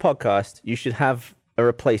next week's podcast, you should have a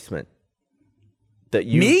replacement that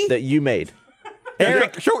you made.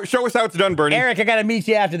 Eric, show us how it's done, Bernie. Eric, I got to meet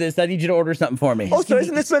you after this. I need you to order something for me. Also,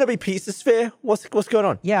 isn't this going to be Pizza Sphere? What's going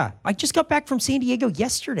on? Yeah, I just got back from San Diego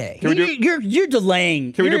yesterday. You're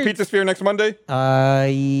delaying. Can we do Pizza Sphere next Monday?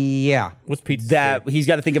 Yeah. What's pizza? That he's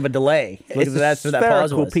got to think of a delay. It's That's a where that pause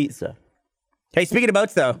spherical was. pizza. Hey, speaking of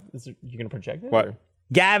boats, though, You gonna project it? What?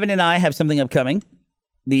 Gavin and I have something upcoming.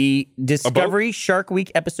 The Discovery Shark Week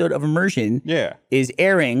episode of Immersion Yeah. is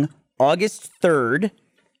airing August 3rd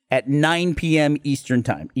at 9 p.m. Eastern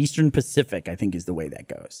Time. Eastern Pacific, I think, is the way that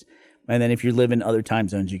goes. And then if you live in other time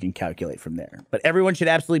zones, you can calculate from there. But everyone should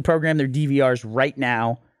absolutely program their DVRs right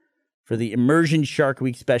now for the Immersion Shark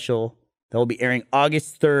Week special that will be airing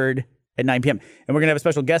August 3rd at 9 p.m. And we're going to have a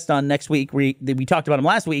special guest on next week. We talked about him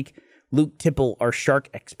last week, Luke Tipple, our shark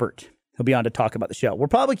expert. He'll be on to talk about the show. We'll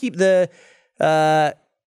probably keep the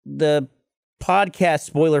podcast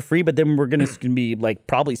spoiler free, but then we're gonna be like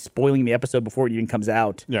probably spoiling the episode before it even comes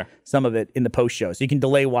out. Yeah. Some of it in the post show, so you can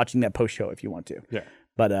delay watching that post show if you want to. Yeah.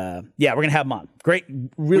 But yeah, we're gonna have him on. Great,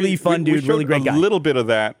 really fun dude, really great guy. A little bit of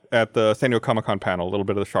that at the San Diego Comic-Con panel. A little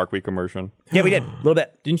bit of the Shark Week immersion. Yeah, we did a little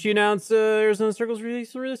bit. Didn't you announce Arizona Circle's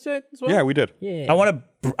release date as well? Yeah, we did. Yeah. I want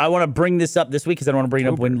to bring this up this week because I don't want to bring it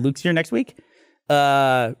up when Luke's here next week.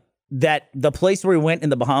 That the place where we went in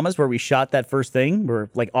the Bahamas where we shot that first thing, we're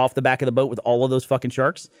like off the back of the boat with all of those fucking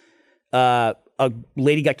sharks. A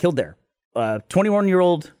lady got killed there.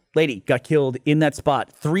 21-year-old lady got killed in that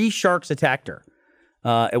spot. 3 sharks attacked her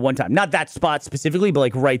at one time. Not that spot specifically, but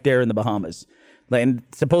like right there in the Bahamas. And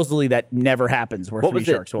supposedly that never happens where What 3 was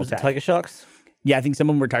sharks it? will Was it attack. tiger sharks? Yeah, I think some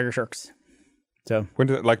of them were tiger sharks. So When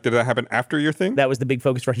did that happen after your thing? that was the big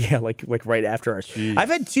focus for like right after ours. I've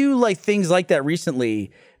had 2 like things like that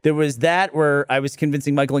recently. There was that where I was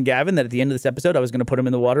convincing Michael and Gavin that at the end of this episode I was going to put them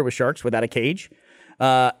in the water with sharks without a cage.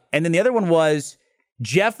 And then the other one was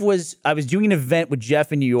I was doing an event with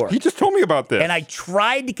Jeff in New York. He just told me about this. And I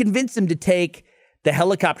tried to convince him to take the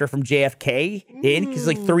helicopter from JFK in because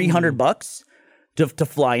it's like $300 to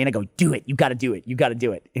fly in. I go, do it. You got to do it. You got to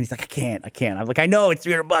do it. And he's like, I can't. I'm like, I know it's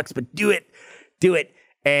 $300, but do it.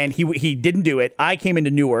 And he didn't do it. I came into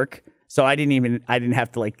Newark, so I didn't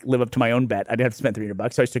have to like live up to my own bet. I didn't have to spend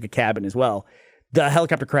 $300, so I just took a cabin as well. The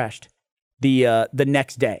helicopter crashed the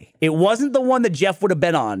next day. It wasn't the one that Jeff would have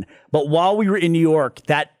been on, but while we were in New York,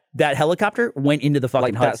 that helicopter went into the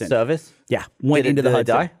fucking Like Hudson. that service? Yeah, went into the did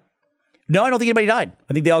Hudson. they die? No, I don't think anybody died.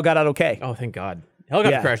 I think they all got out okay. Oh, thank God.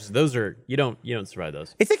 Helicopter Yeah. crashes. Those are you don't survive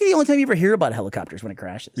those. It's like the only time you ever hear about helicopters when it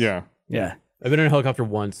crashes. yeah. Yeah. I've been in a helicopter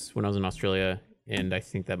once when I was in Australia, and I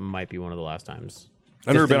think that might be one of the last times.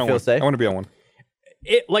 I've never Just been didn't on feel one. safe? I want to be on one.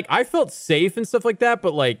 It like I felt safe and stuff like that,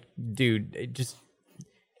 but like, dude, it just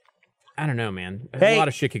I don't know, man. Hey. A lot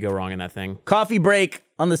of shit could go wrong in that thing. Coffee Break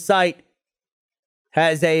on the site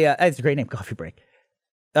has a. It's a great name, Coffee Break.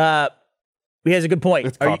 He has a good point.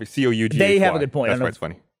 It's coffee. COUG. They have a good point. I That's know why it's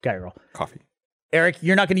funny. Guy roll. Coffee. Eric,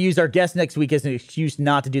 you're not going to use our guest next week as an excuse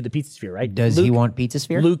not to do the Pizza Sphere, right? Does he want Pizza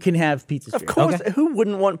Sphere? Luke can have Pizza Sphere. Of course, who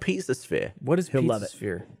wouldn't want Pizza Sphere? What is He'll Pizza love it.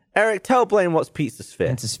 Sphere? Eric, tell Blaine what's Pizza Sphere.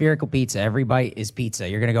 It's a spherical pizza. Every bite is pizza.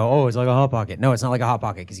 You're gonna go, oh, it's like a hot pocket. No, it's not like a hot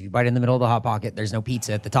pocket because if you bite in the middle of the hot pocket, there's no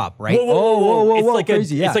pizza at the top, right? Whoa, it's like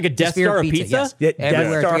crazy, it's like a Death sphere Star of of pizza. Yes. Yeah,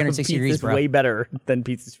 Everywhere, Death Star 360 pizza degrees, is bro. way better than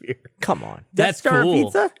Pizza Sphere. Come on. Death Star cool.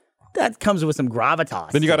 pizza? That comes with some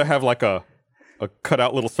gravitas. Then you got to have like a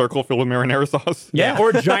cutout little circle filled with marinara sauce. Yeah.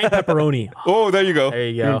 Or giant pepperoni. Oh, there you go. There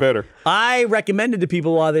you go. Even better. I recommended to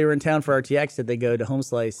people while they were in town for RTX that they go to Home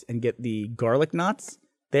Slice and get the garlic knots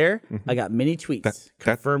there. I got many tweets That-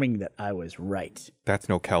 confirming that I was right. That's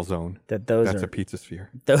no calzone. That those That's are a pizza sphere.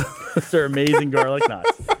 those are amazing garlic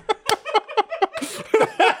knots.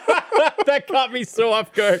 That caught me so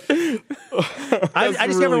off guard. I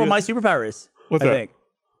discovered what my superpower is. What's I that? think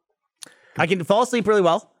I can fall asleep really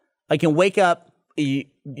well. I can wake up.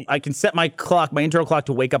 I can set my clock, my internal clock,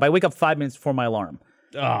 to wake up. I wake up 5 minutes before my alarm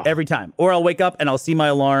every time, or I'll wake up and I'll see my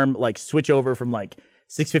alarm like switch over from like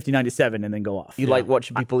 6:59 to 7 and then go off. You like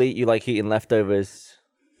watching people eat? You like eating leftovers?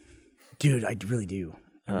 Dude, I really do.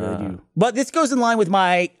 I really do. But this goes in line with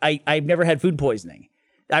my. I've never had food poisoning.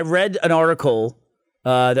 I read an article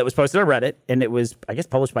that was posted on Reddit, and it was, I guess,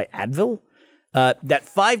 published by Advil. That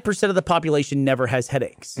 5% of the population never has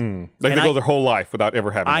headaches. Like they go their whole life without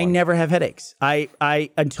ever having I one. never have headaches. I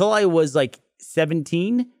until I was like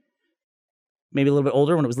 17, maybe a little bit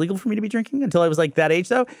older when it was legal for me to be drinking. Until I was like that age,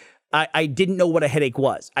 though, I didn't know what a headache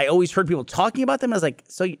was. I always heard people talking about them. I was like,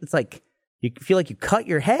 so it's like you feel like you cut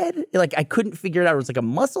your head. Like I couldn't figure it out. It was like a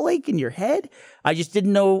muscle ache in your head. I just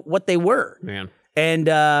didn't know what they were. Man. And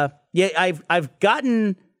yeah, I've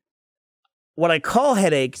gotten what I call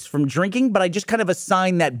headaches from drinking, but I just kind of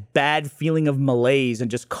assign that bad feeling of malaise and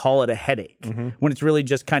just call it a headache when it's really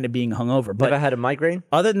just kind of being hungover. But Never had a migraine?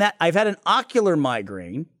 other than that, I've had an ocular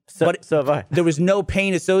migraine, but So have I. there was no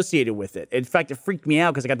pain associated with it. In fact, it freaked me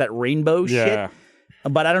out because I got that rainbow Yeah.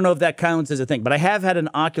 shit. But I don't know if that counts as a thing. But I have had an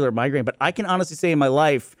ocular migraine. But I can honestly say in my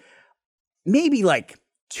life, maybe like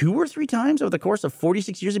 2 or 3 times over the course of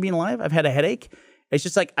 46 years of being alive, I've had a headache. It's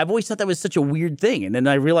just like, I've always thought that was such a weird thing. And then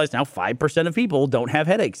I realized now 5% of people don't have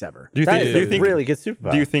headaches ever. Do you That think? is Do you a think? really good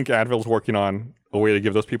superpower. Do you think Advil's working on a way to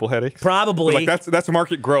give those people headaches? Probably. Like that's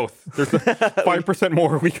market growth. There's 5%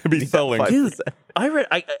 more we could be selling. Dude, I read.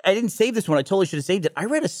 I didn't save this one. I totally should have saved it. I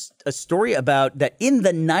read a story about that in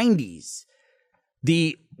the 90s.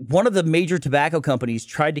 One of the major tobacco companies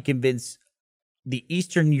tried to convince the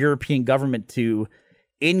Eastern European government to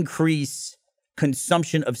increase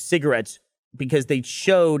consumption of cigarettes because they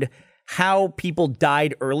showed how people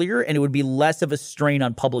died earlier and it would be less of a strain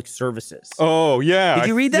on public services. Oh yeah. Did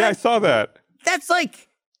you read that? Yeah, I saw that. That's like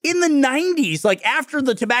in the 90s, like after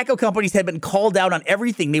the tobacco companies had been called out on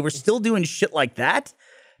everything, they were still doing shit like that.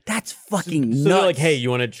 That's fucking nuts. So they're like, hey, you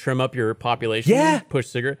want to trim up your population? Yeah. Push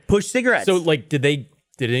cigarette. push cigarettes. So like, did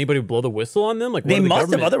anybody blow the whistle on them? Like, what they did the must have.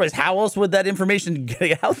 government- Otherwise, how else would that information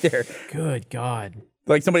get out there? Good God.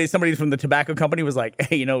 Like somebody from the tobacco company was like,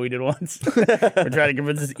 hey, you know what we did once? We're trying to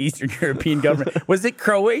convince this Eastern European government. Was it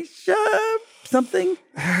Croatia? Something?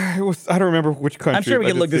 It was. I don't remember which country. I'm sure we I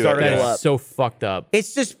can did look see this that, article That yeah. is so fucked up.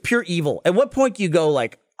 It's just pure evil. At what point do you go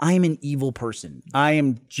like, I'm an evil person. I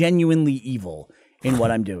am genuinely evil in what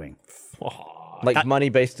I'm doing. Like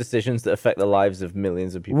money-based decisions that affect the lives of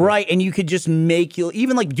millions of people. Right, and you could just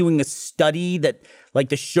even like doing a study that like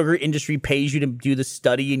the sugar industry pays you to do the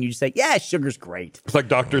study, and you just say, yeah, sugar's great. It's like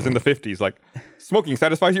doctors in the 50s, like smoking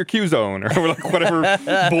satisfies your Q zone, or like whatever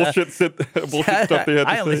bullshit stuff they had to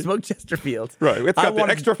I only say. smoke Chesterfield. Right, it's I got the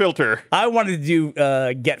wanted- extra filter. I wanted to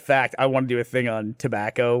do Get Fact. I wanted to do a thing on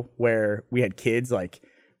tobacco where we had kids like.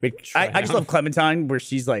 I just love Clementine, where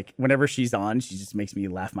she's like, whenever she's on, she just makes me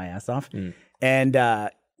laugh my ass off. And I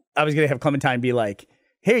was gonna have Clementine be like,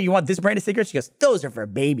 "Hey, you want this brand of cigarettes?" She goes, "Those are for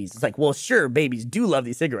babies." It's like, well, sure, babies do love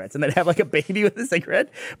these cigarettes, and then have like a baby with a cigarette,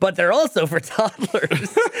 but they're also for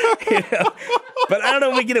toddlers. You know? But I don't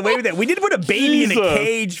know if we get away with it. We did put a baby in a Jesus.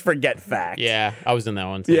 cage for Get Fact. Yeah, I was in that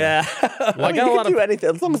one too. Yeah. Well, I I mean, got a you lot can of. do anything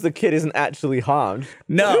as long as the kid isn't actually harmed.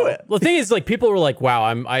 No. Well, the thing is, like, people were like,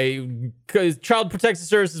 "Wow, cause Child Protective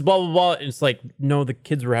Services, blah blah blah." And it's like, no, the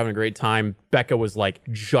kids were having a great time. Becca was like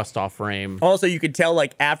just off frame. Also, you could tell,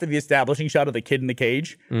 like, after the establishing shot of the kid in the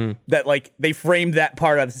cage, that, like, they framed that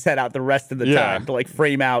part of set out the rest of the Yeah. time to, like,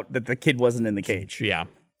 frame out that the kid wasn't in the cage. Yeah,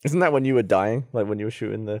 Isn't that when you were dying? Like when you were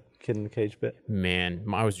shooting the kid in the cage bit? Man,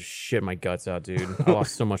 I was just shitting my guts out, dude. I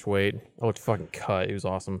lost so much weight. I looked fucking cut. It was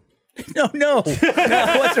awesome. No.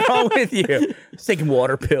 What's wrong with you? Just taking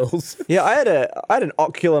water pills. Yeah, I had an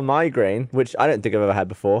ocular migraine, which I don't think I've ever had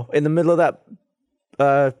before, in the middle of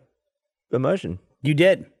that immersion. You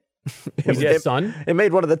did. Was it the sun? It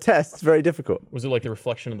made one of the tests very difficult. Was it like the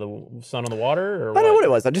reflection of the sun on the water? Or I don't know what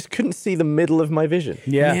it was. I just couldn't see the middle of my vision.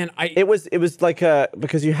 Yeah. Man, It was like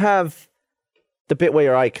because you have the bit where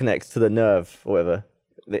your eye connects to the nerve or whatever.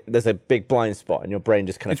 There's a big blind spot, and your brain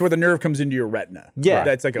just kind It's of where the nerve comes into your retina. yeah.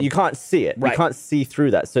 That's like you can't see it. Right. You can't see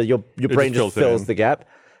through that, so your brain just just fills it fills in. the gap.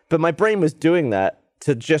 But my brain was doing that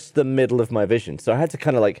to just the middle of my vision, so I had to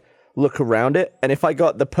kind of like look around it. And if I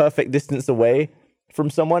got the perfect distance away from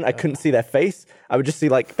someone, I couldn't see their face. I would just see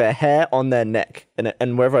like their hair on their neck,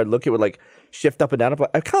 and wherever I look, it would like shift up and down. I'm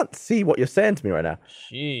like, I can't see what you're saying to me right now.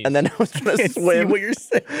 Jeez. And then I was trying to see swim. what you're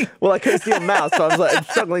saying. Well, I couldn't see a mouse, so I was like, I'm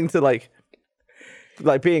struggling to like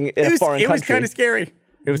being in a foreign It was country. kind of scary.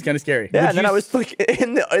 It was kind of scary. Yeah, and then I was like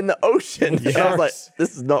in the ocean, and I was like,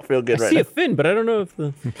 this does not feel good I right see now. a fin, but I don't know if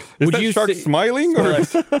the. Is that shark smiling? Or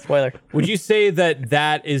Spoiler. Would you say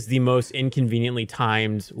that is the most inconveniently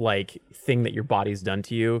timed like thing that your body's done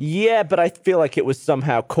to you? Yeah, but I feel like it was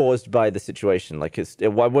somehow caused by the situation. Like I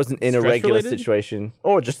wasn't in a regular Stress-related? situation,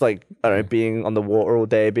 or just like I don't know, being on the water all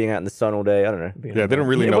day, being out in the sun all day. I don't know. yeah, they don't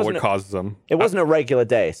really It know what wasn't a- causes them. It wasn't a regular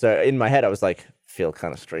day, so in my head I was like, feel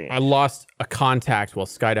kind of strange. I lost a contact while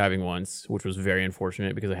skydiving once, which was very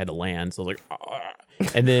unfortunate because I had to land. So I was like, "Ah."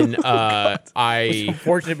 And then I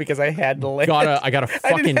Fortunate because I had to land. I got a I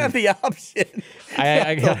fucking didn't have the option.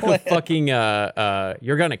 I got a fucking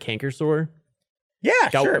you're gonna canker sore. Yeah,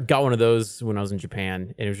 sure. Got one of those when I was in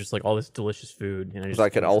Japan, and it was just like all this delicious food, and I It just was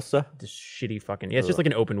like an ulcer. this shitty fucking it's just like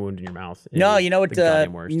an open wound in your mouth. It No, was you know what? the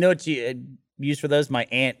goddamn worst. You know what you use for those? My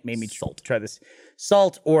aunt made me try this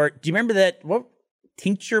salt. Or do you remember that? What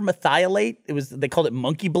tincture methylate? It was they called it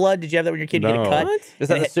monkey blood. Did you have that when your kid? You No. get a cut. What? Is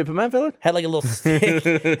that And the Superman villain? had like a little stick,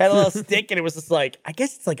 had a little stick, and it was just like I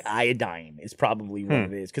guess it's like iodine is probably what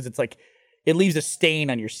it is because it's like it leaves a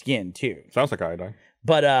stain on your skin too. Sounds like iodine.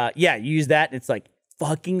 But yeah, you use that, and it's like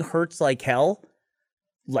fucking hurts like hell,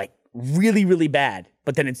 like really, really bad.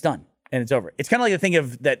 But then it's done and it's over. It's kind of like the thing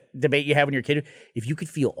of that debate you have when you're a kid. If you could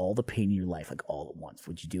feel all the pain in your life like all at once,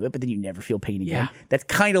 would you do it? But then you never feel pain again. Yeah. That's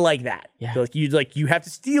kind of like that. Yeah. So you have to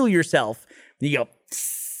steel yourself. And you go,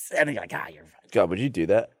 and then you're like, you're fine. God, would you do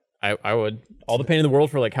that? I would all the pain in the world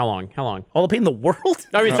for like how long? How long? All the pain in the world.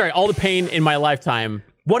 I mean, sorry, all the pain in my lifetime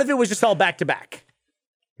What if it was just all back to back?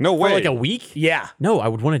 No for way. like a week? Yeah, No, I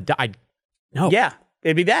would want to die. No. yeah,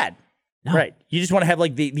 it'd be bad. No. Right. You just want to have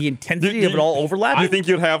like the intensity of it all overlap. Do you think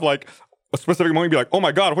you'd have like a specific moment? You'd be like, oh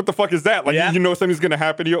my god, what the fuck is that? Like Yeah. you know something's gonna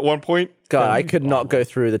happen to you at one point. God, I could not go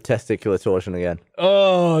through the testicular torsion again.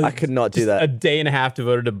 Oh, I could not do just that. A day and a half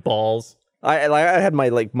devoted to balls. I had my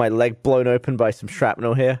leg blown open by some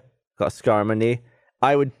shrapnel here. Got a scar on my knee.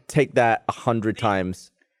 I would take that 100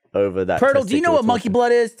 times over that. Pirtle, do you know testicular what monkey torsion.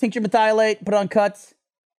 blood is? Tincture methylate, put on cuts.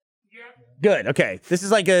 Good. Okay. This is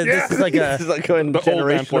like a. This is like a. This is like going The old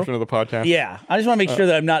man generational. portion of the podcast. Yeah. I just want to make sure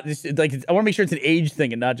that I'm not just like. I want to make sure it's an age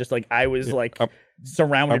thing and not just like I was like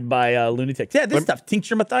surrounded by lunatics. Yeah. This stuff.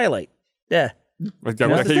 Tincture methylate. Yeah.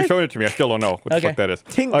 Okay, you're showing it to me. I still don't know what the Okay. fuck that is.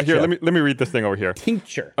 Tincture. Here, let me read this thing over here.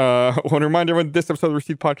 Tincture. I want to remind everyone this episode of the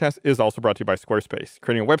Received Podcast is also brought to you by Squarespace.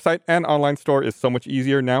 Creating a website and online store is so much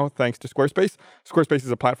easier now thanks to Squarespace. Squarespace is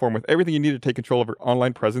a platform with everything you need to take control of your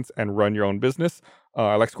online presence and run your own business.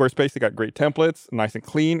 I like Squarespace. They got great templates, nice and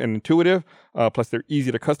clean and intuitive. Plus, they're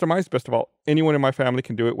easy to customize. Best of all, anyone in my family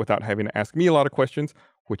can do it without having to ask me a lot of questions,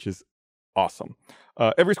 which is awesome.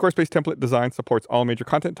 Every Squarespace template design supports all major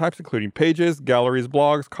content types, including pages, galleries,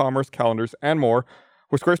 blogs, commerce, calendars, and more.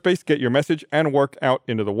 With Squarespace, get your message and work out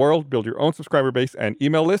into the world, build your own subscriber base and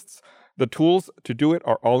email lists. The tools to do it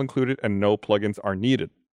are all included and no plugins are needed.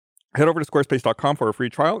 Head over to squarespace.com for a free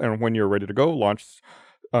trial, and when you're ready to go,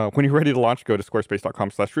 when you're ready to launch, go to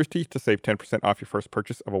squarespace.com/roosterteeth to save 10% off your first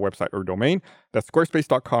purchase of a website or domain. That's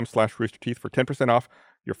squarespace.com/roosterteeth for 10% off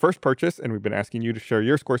your first purchase. And we've been asking you to share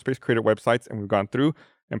your Squarespace created websites, and we've gone through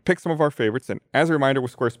and picked some of our favorites. And as a reminder,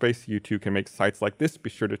 with Squarespace, you too can make sites like this. Be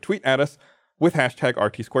sure to tweet at us with hashtag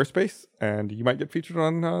RTSquarespace, and you might get featured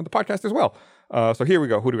on the podcast as well. So here we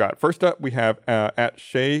go. Who do we got? First up, we have at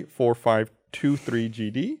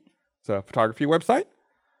Shay4523GD. It's a photography website.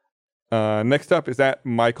 Next up is at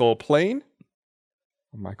Michael Plain.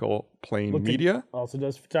 Michael Plain Media. Also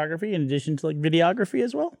does photography in addition to like videography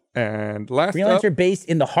as well. And last Freelancer up, based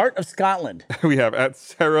in the heart of Scotland. we have at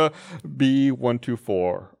Sarah B124.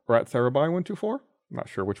 Or at Sarah by 124? I'm not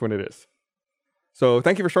sure which one it is. So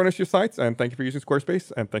thank you for showing us your sites, and thank you for using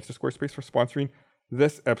Squarespace, and thanks to Squarespace for sponsoring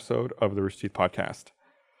this episode of the Rooster Teeth Podcast.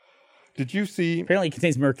 Did you see? Apparently, it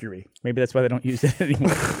contains mercury. Maybe that's why they don't use it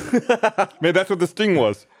anymore. Maybe that's what the sting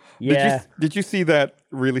was. Yeah. Did you see that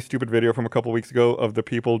really stupid video from a couple weeks ago of the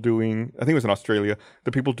people doing? I think it was in Australia.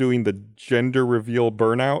 The people doing the gender reveal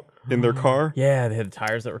burnout in their car. Yeah, they had the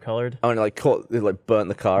tires that were colored. Oh, and it burnt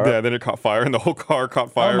the car Yeah, up. then it caught fire, and the whole car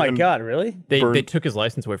caught fire. Oh my and God, really? They took his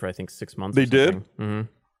license away for I think 6 months. They or did? Mm-hmm.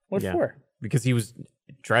 What Yeah. for? Because he was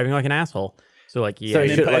driving like an asshole. So like, yeah, So And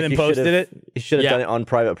he then, should- and then he posted should've- it. You should have Yeah. done it on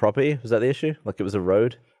private property. Was that the issue? Like it was a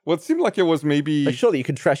road? Well, it seemed like it was maybe. Like, surely you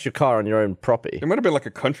could trash your car on your own property. It might have been like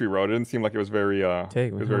a country road. It didn't seem like it was very. Take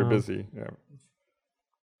it me was very home. busy. Yeah.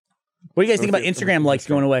 What do you guys think about Let's see. Instagram likes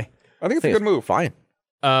going away? I think it's a good move. Fine.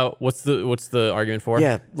 what's the argument for?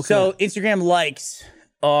 Yeah. So Instagram likes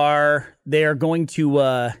they are going to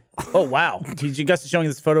oh wow. You guys are showing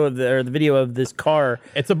this photo of the video of this car.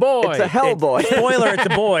 It's a boy. It's a Hellboy. Spoiler, it's a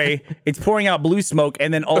boy. It's pouring out blue smoke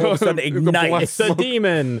and then all of a sudden it It's a black ignites. It's a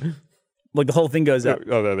demon. Like the whole thing goes up.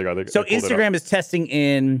 Oh, there they go. So they pulled it up. Instagram is testing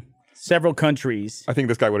in several countries. I think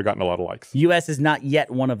this guy would have gotten a lot of likes. US is not yet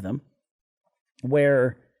one of them,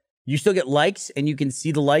 where you still get likes and you can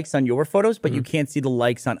see the likes on your photos, but you can't see the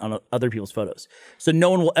likes on other people's photos. So no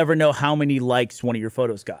one will ever know how many likes one of your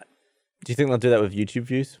photos got. Do you think they'll do that with YouTube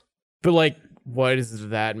views? But like, why does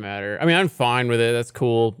that matter? I mean, I'm fine with it. That's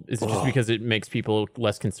cool. Is it just because it makes people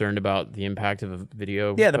less concerned about the impact of a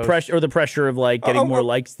video? Yeah, the post? pressure of like getting more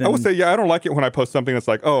likes than I would say, yeah, I don't like it when I post something that's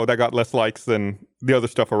like, oh, that got less likes than the other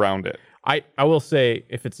stuff around it. I will say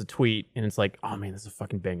if it's a tweet and it's like, oh man, this is a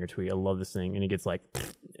fucking banger tweet. I love this thing. And it gets like,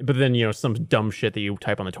 but then, some dumb shit that you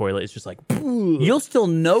type on the toilet is just like, You'll still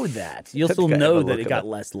know that. You'll still think I know ever that look it at got that.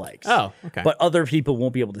 less likes. oh, okay. But other people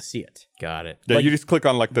won't be able to see it. Got it. Yeah, Like- you just click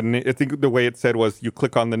on like I think the way it said was you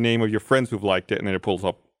click on the name of your friends who've liked it, and then it pulls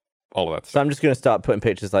up all of that So stuff. I'm just going to start putting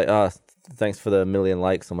pictures like, thanks for the 1 million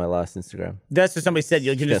likes on my last Instagram. That's what somebody said.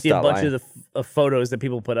 You're going to Just see a start bunch lying. of the photos that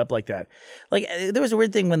people put up like that. Like there was a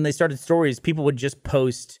weird thing when they started stories. People would just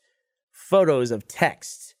post photos of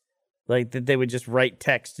text, like that they would just write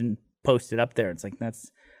text and post it up there. It's like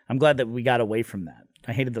I'm glad that we got away from that.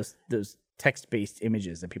 I hated those text-based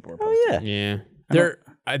images that people were posting. Yeah.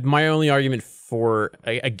 Yeah. My only argument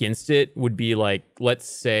against it would be like, let's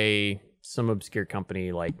say some obscure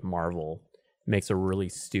company like Marvel makes a really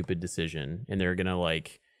stupid decision and they're gonna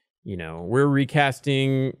like, we're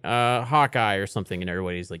recasting Hawkeye or something, and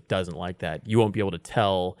everybody's like doesn't like that. You won't be able to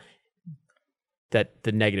tell that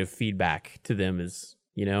the negative feedback to them is,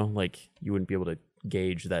 like you wouldn't be able to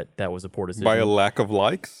gauge that was a poor decision By a lack of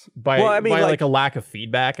likes? by Well, I mean, like, like- a lack of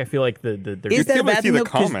feedback. I feel like the Is that a still bad see thing the though?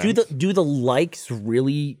 'Cause comments. do the likes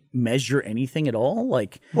really measure anything at all?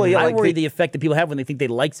 Like, Well, yeah, I like worry the effect that people have when they think they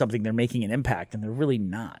like something, they're making an impact, and they're really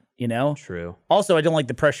not. true. Also, I don't like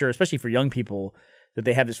the pressure, especially for young people, that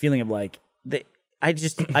they have this feeling of like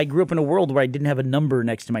I grew up in a world where I didn't have a number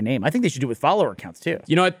next to my name. I think they should do it with follower accounts too.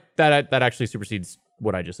 You know what? That actually supersedes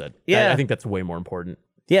what I just said. Yeah. I think that's way more important.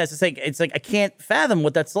 Yeah, it's like I can't fathom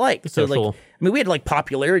what that's like. So like, Social. I mean, we had like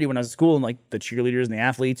popularity when I was in school, and like the cheerleaders and the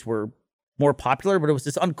athletes were more popular, but it was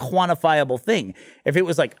this unquantifiable thing. If it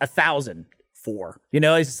was like 1,004,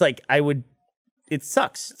 it's just like it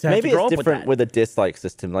sucks to have Maybe to grow it's up different with with a dislike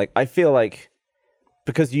system. Like, I feel like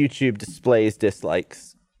because YouTube displays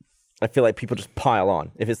dislikes, I feel like people just pile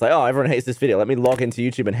on. If it's like, oh, everyone hates this video, let me log into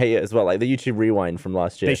YouTube and hate it as well. Like the YouTube Rewind from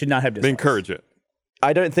last that. year. They should not have They dislikes. encourage it.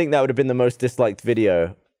 I don't think that would have been the most disliked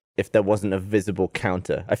video if there wasn't a visible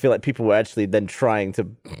counter. I feel like people were actually then trying to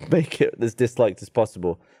make it as disliked as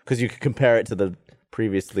possible because you could compare it to the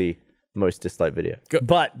previously most disliked video.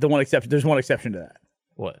 But there's one exception to that.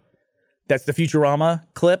 What? That's the Futurama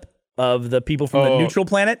clip of the people from the Oh, neutral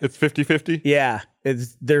planet. It's 50-50? Yeah,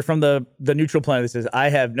 they're from the neutral planet that says, I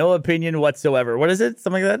have no opinion whatsoever. What is it?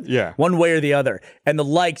 Something like that? Yeah. One way or the other. And the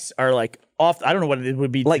likes are like off, I don't know what it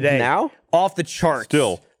would be Like today. now? Off the charts.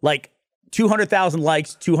 Still. Like 200,000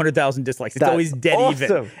 likes, 200,000 dislikes. It's That's always dead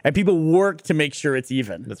even. awesome. And people work to make sure it's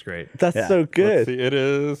even. That's great. That's Yeah. so Let's good. see, it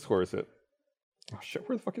is, where is it? Oh shit,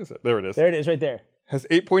 where the fuck is it? There it is. There it is right there. Has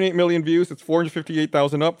 8.8 million views. It's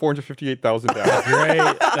 458,000 up, 458,000 down.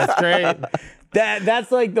 Great. That's great.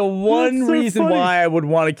 That's like the one That's so reason funny. why I would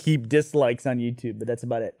want to keep dislikes on YouTube, but that's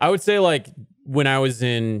about it. I would say like when I was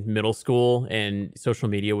in middle school and social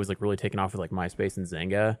media was like really taking off with like MySpace and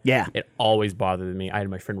Zynga. Yeah. It always bothered me. I had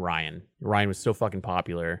my friend Ryan. Ryan was so fucking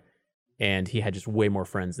popular. and he had just way more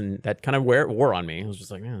friends, and that kind of wore on me. I was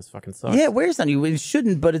just like, man, this fucking sucks. Yeah, it wears on you. It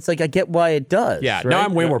shouldn't, but it's like I get why it does. Yeah, right? now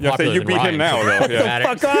I'm way more Yeah, so popular you than beat Ryan. him now, though. Yeah.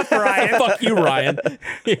 Fuck off, Ryan. Fuck you, Ryan.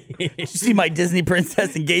 Did you see my Disney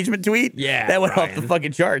princess engagement tweet? Yeah, that went off Ryan. the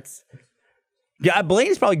fucking charts. Yeah,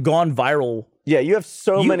 Blaine's probably gone viral. Yeah, you have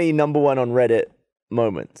so many number one on Reddit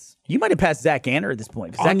moments. You might have passed Zach Anner at this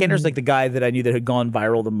point. 'Cause Zach Anner's like the guy that I knew that had gone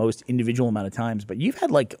viral the most individual amount of times. But you've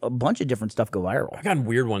had like a bunch of different stuff go viral. I've gotten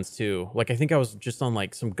weird ones too. Like I think I was just on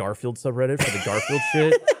like some Garfield subreddit for the Garfield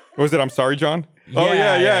shit. What was it? I'm sorry, John. Oh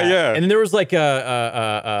yeah. And then there was like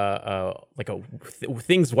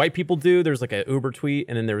things white people do. There's like a Uber tweet,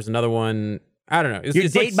 and then there was another one. I don't know. Your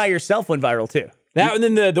it's date like, by yourself went viral too. that, and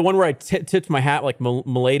then the one where I tipped my hat like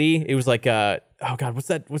Milady. It was like oh god, what's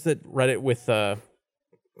that Reddit with I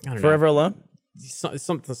don't know. Forever Alone?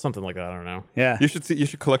 Something like that. I don't know. Yeah. You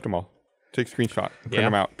should collect them all. Take a screenshot, print Yeah.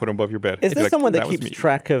 them out, put them above your bed. Is Be there like, someone that was keeps me."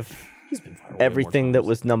 track of everything that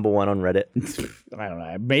was number one on Reddit? I don't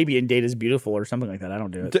know. Maybe in Data's Beautiful or something like that. I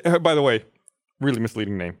don't do it. By the way, really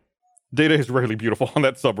misleading name. Data is rarely beautiful on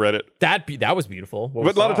that subreddit. That was beautiful. What But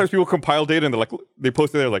was a lot of that? times people compile data and they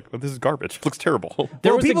post it. They're like, oh, "This is garbage. It looks terrible."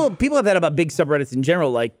 There Well, was people have that about big subreddits in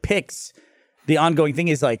general. Like Pix, the ongoing thing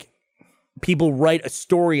is like people write a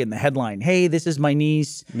story in the headline. Hey, this is my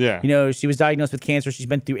niece. Yeah. You know, she was diagnosed with cancer. She's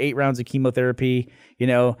been through 8 rounds of chemotherapy, you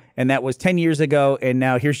know, and that was 10 years ago. And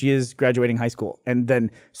now here she is graduating high school. And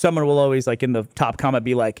then someone will always like in the top comment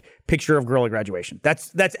be like, picture of girl at graduation.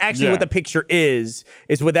 That's actually Yeah. what the picture is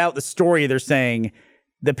without the story. They're saying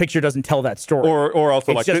the picture doesn't tell that story. Or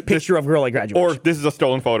also it's like just picture of girl at graduation. Or this is a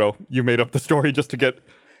stolen photo. You made up the story just to get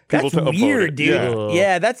people That's to upload weird, it. dude. Yeah.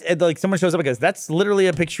 Yeah, that's like someone shows up and goes, "That's literally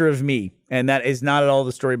a picture of me," and that is not at all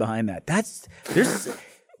the story behind that.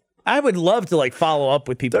 I would love to like follow up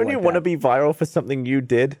with people. Don't you want to be viral for something you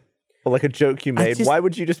did? Or like a joke you made? just- Why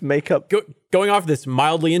would you just make up? Going off this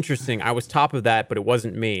mildly interesting, I was top of that, but it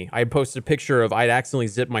wasn't me. I posted a picture of I'd accidentally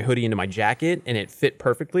zipped my hoodie into my jacket and it fit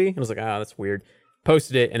perfectly. And I was like, that's weird.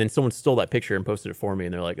 Posted it, and then someone stole that picture and posted it for me.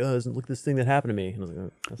 And they're like, oh, look at this thing that happened to me. And I was like,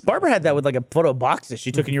 oh, that's Barbara had that with like a photo of boxes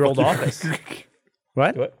she took in your old office.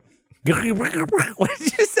 What? What? What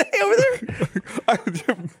did you say over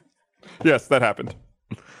there? Yes, that happened.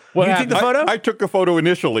 You took the photo? I took the photo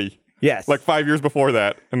initially, Yes. like 5 years before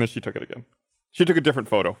that, and then she took it again. She took a different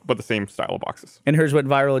photo, but the same style of boxes. and hers went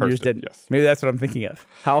viral and Hers yours did, didn't. yes. Maybe that's what I'm thinking of.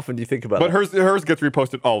 How often do you think about But that? hers gets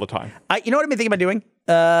reposted all the time. You know what I've been thinking about doing?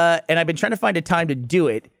 And I've been trying to find a time to do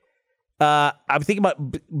it. I'm thinking about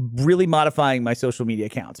really modifying my social media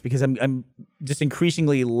accounts because I'm just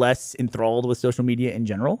increasingly less enthralled with social media in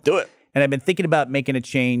general. Do it. And I've been thinking about making a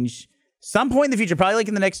change some point in the future, probably like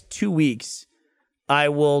in the next 2 weeks. I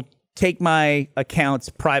will take my accounts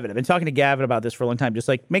private. I've been talking to Gavin about this for a long time. Just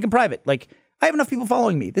like make them private. Like I have enough people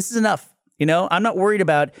following me. This is enough. You know, I'm not worried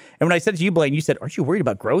about. And when I said to you, Blaine, you said, "Aren't you worried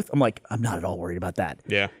about growth?" I'm like, I'm not at all worried about that.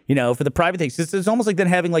 Yeah. You know, for the private things, it's almost like then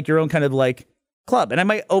having like your own kind of like club. And I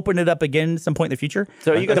might open it up again at some point in the future.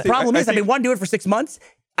 So you the gotta- problem is, I I've been wanting to do it for 6 months.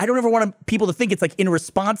 I don't ever want people to think it's like in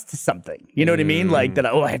response to something. You know what I mean? Like that.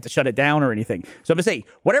 I have to shut it down or anything. So I'm gonna say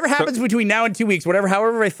whatever happens between now and 2 weeks,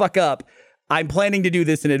 however I fuck up, I'm planning to do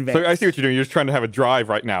this in advance. So I see what you're doing. You're just trying to have a drive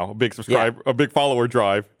right now, a big a big follower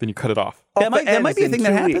drive. Then you cut it off. that might be a thing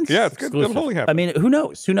that happens. Yeah, it's good. It'll totally happen. I mean, who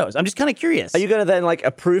knows? Who knows? I'm just kind of curious. Are you going to then like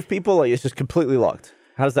approve people or it's just completely locked?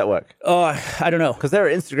 How does that work? I don't know. Because there are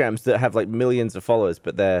Instagrams that have like millions of followers,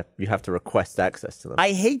 but you have to request access to them.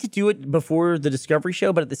 I hate to do it before the Discovery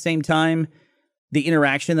Show, but at the same time, the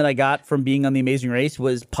interaction that I got from being on The Amazing Race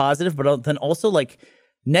was positive, but then also like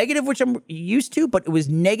negative, which I'm used to, but it was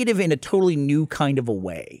negative in a totally new kind of a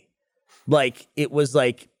way. Like it was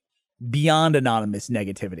like beyond anonymous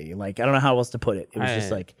negativity. Like I don't know how else to put it. It was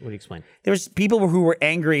just like what do you explain? there was people who were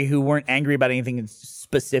angry who weren't angry about anything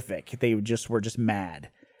specific. They just were just mad.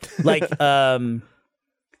 Like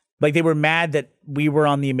like they were mad that we were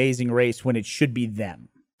on The Amazing Race when it should be them.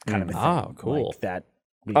 Kind of a thing. Oh, cool. Like that.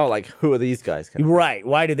 Oh, like who are these guys? Kind of- Right.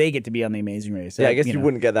 Why do they get to be on The Amazing Race? Yeah, I guess you know.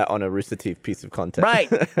 wouldn't get that on a Rooster Teeth piece of content.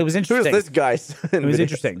 Right. It was Who interesting. is this guy? It was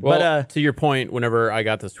interesting. Well, but to your point, whenever I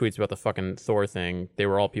got those tweets about the fucking Thor thing, they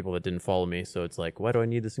were all people that didn't follow me. So it's like, why do I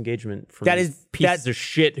need this engagement from That these is- pieces of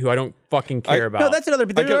shit who I don't fucking care about? no, that's another.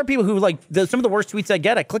 There are people who like some of the worst tweets I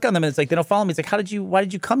get. I click on them and it's like they don't follow me. It's like, why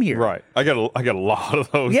did you come here? Right. I get a lot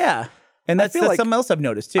of those. Yeah. And that's feel like- something else I've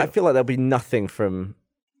noticed too. I feel like there'll be nothing from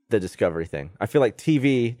the Discovery thing. I feel like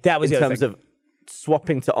TV, That was in the other terms thing. of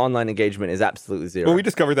swapping to online engagement, is absolutely zero. Well, we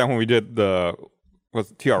discovered that when we did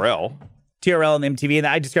was TRL. TRL and MTV, and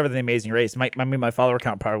I discovered The Amazing Race. My follower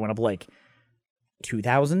count probably went up like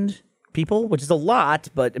 2,000 people, which is a lot,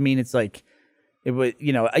 but I mean, it's like It was,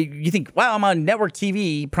 you think, wow, I'm on network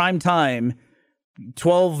TV, prime time,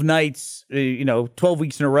 12 nights, 12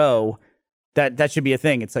 weeks in a row. That should be a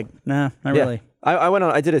thing. It's like, nah, not really.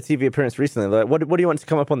 I did a TV appearance recently. Like, what do you want to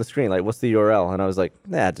come up on the screen? Like, what's the URL? And I was like,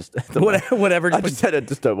 nah, just whatever. I just said,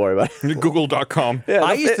 just don't worry about it. Google.com.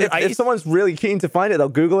 Yeah, if someone's really keen to find it, they'll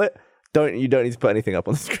Google it. You don't need to put anything up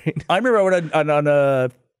on the screen. I remember I went on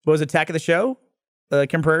what was Attack of the Show,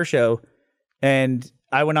 Kim Pereira show, and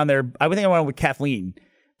I went on there. I think I went on with Kathleen,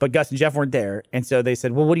 but Gus and Jeff weren't there, and so they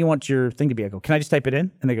said, "Well, what do you want your thing to be?" I go, "Can I just type it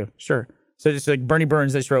in?" And they go, "Sure." So just like Bernie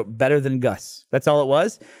Burns, I just wrote "better than Gus." That's all it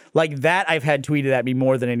was. Like that, I've had tweeted at me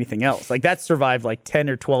more than anything else. Like that survived like 10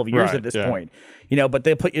 or 12 years at this point, But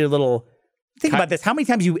they put your little. Think about this: how many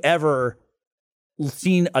times you ever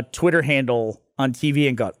seen a Twitter handle on TV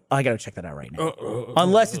and go, "I gotta check that out right now,"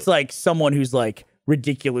 unless it's like someone who's like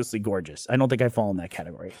ridiculously gorgeous. I don't think I fall in that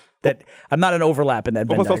category. That I'm not an overlap in that.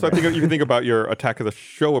 Almost also, I think you can think about your Attack of the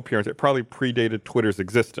Show appearance. It probably predated Twitter's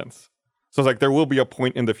existence. So it's like there will be a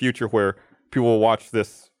point in the future where people will watch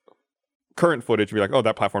this current footage and be like, "Oh,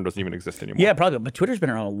 that platform doesn't even exist anymore." Yeah, probably. But Twitter's been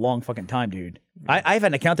around a long fucking time, dude. I've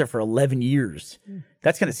had an account there for 11 years.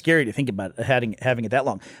 That's kind of scary to think about having it that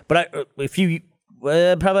long. But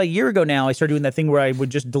probably a year ago now, I started doing that thing where I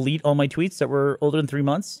would just delete all my tweets that were older than 3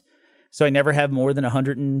 months. So I never have more than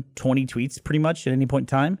 120 tweets pretty much at any point in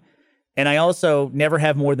time. And I also never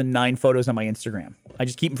have more than 9 photos on my Instagram. I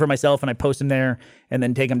just keep them for myself and I post them there and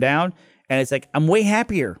then take them down. And it's like, I'm way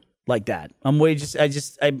happier like that. I'm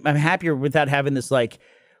happier without having this like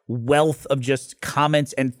wealth of just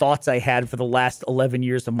comments and thoughts I had for the last 11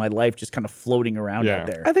 years of my life just kind of floating around out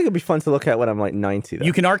there. I think it'd be fun to look at when I'm like 90 though.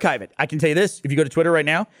 You can archive it. I can tell you this, if you go to Twitter right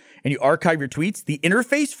now and you archive your tweets, the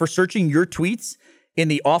interface for searching your tweets in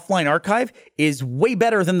the offline archive is way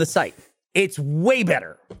better than the site. It's way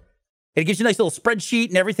better. It gives you a nice little spreadsheet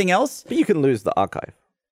and everything else. But you can lose the archive.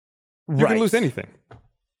 You can lose anything.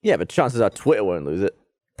 Yeah, but chances are Twitter won't lose it.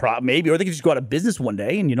 Maybe, or they could just go out of business one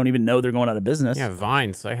day and you don't even know they're going out of business. Yeah,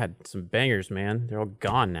 Vines. I had some bangers, man. They're all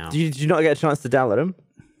gone now. Did you not get a chance to download them?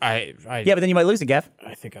 Yeah, but then you might lose it, Gav.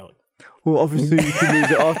 I think I'll. Well, obviously you can lose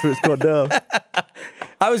it after it's gone down.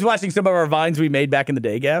 I was watching some of our Vines we made back in the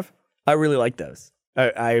day, Gav. I really like those.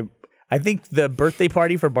 I think the birthday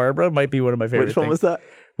party for Barbara might be one of my favorite Which one things. was that?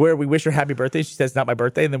 Where we wish her happy birthday. She says, "Not my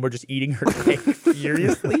birthday." And then we're just eating her cake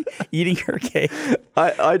furiously. Eating her cake.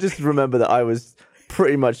 I just remember that I was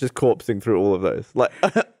pretty much just corpsing through all of those. Like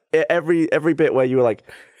every bit where you were like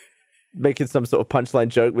making some sort of punchline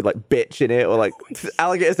joke with like bitch in it or like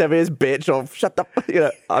alligators heavy as bitch or shut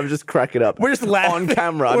the I'm just cracking up. We're just laughing on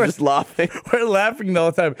camera. I'm just laughing. We're laughing the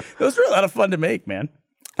whole time. Those were a lot of fun to make, man.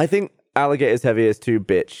 I think alligators heavy as 2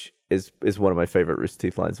 bitch is one of my favorite Rooster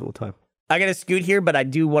Teeth lines of all time. I got to scoot here, but I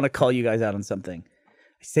do want to call you guys out on something.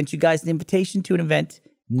 I sent you guys an invitation to an event.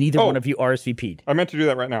 Neither one of you RSVP'd. I meant to do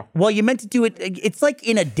that right now. Well, you meant to do it. It's like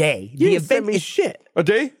in a day. You didn't send me shit. A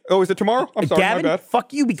day? Oh, is it tomorrow? I'm sorry, Gavin, my bad.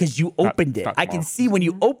 fuck you because you opened it. not I can tomorrow. see when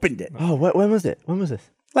you opened it. Oh, when was it? When was this?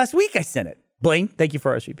 Last week I sent it. Blaine, thank you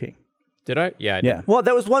for RSVPing. Did I? Yeah, I did. Yeah. Well,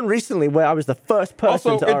 there was one recently where I was the first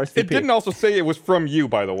person Also, to RSVP. it didn't also say it was from you,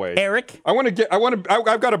 by the way. Eric,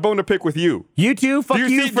 I've got a bone to pick with you. you too. Fuck Do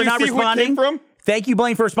you see- for do not see who it responding. came from? Thank you,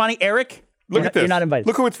 Blaine, for responding. Eric, Look at this. You're not invited.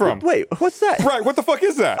 Look who it's from. Wait, what's that? Right, what the fuck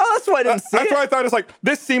is that? Oh, that's why I didn't see That's it. why I thought it's like,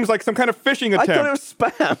 this seems like some kind of phishing I attempt.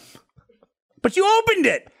 thought it was spam. But you opened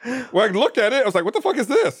it. Well, I looked at it, I was like, what the fuck is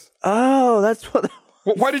this? Oh, that's what.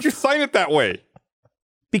 Well, why did you sign it that way?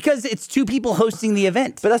 Because it's 2 people hosting the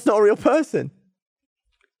event. But that's not a real person.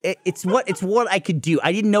 It's what I could do.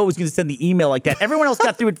 I didn't know it was going to send the email like that. Everyone else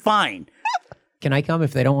got through it fine. Can I come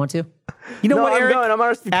if they don't want to? You know No, what, I'm Eric? going. I'm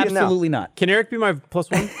RSVPing now. Absolutely not. Can Eric be my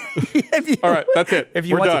 +1? If you- All right, that's it. If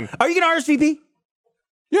you We're want done. to. Are you going to RSVP?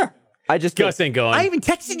 Yeah. I just Gus ain't going. I even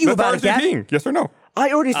texted you That's about it, Gav. RSVPing. Yes or no?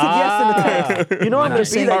 I already said yes in the text. You know I'm going to be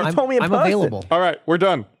saying there. You I'm, told me in I'm person. available. All right, we're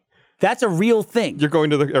done. That's a real thing. You're going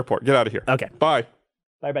to the airport. Get out of here. Okay. Bye.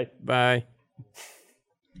 Bye-bye.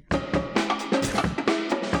 Bye.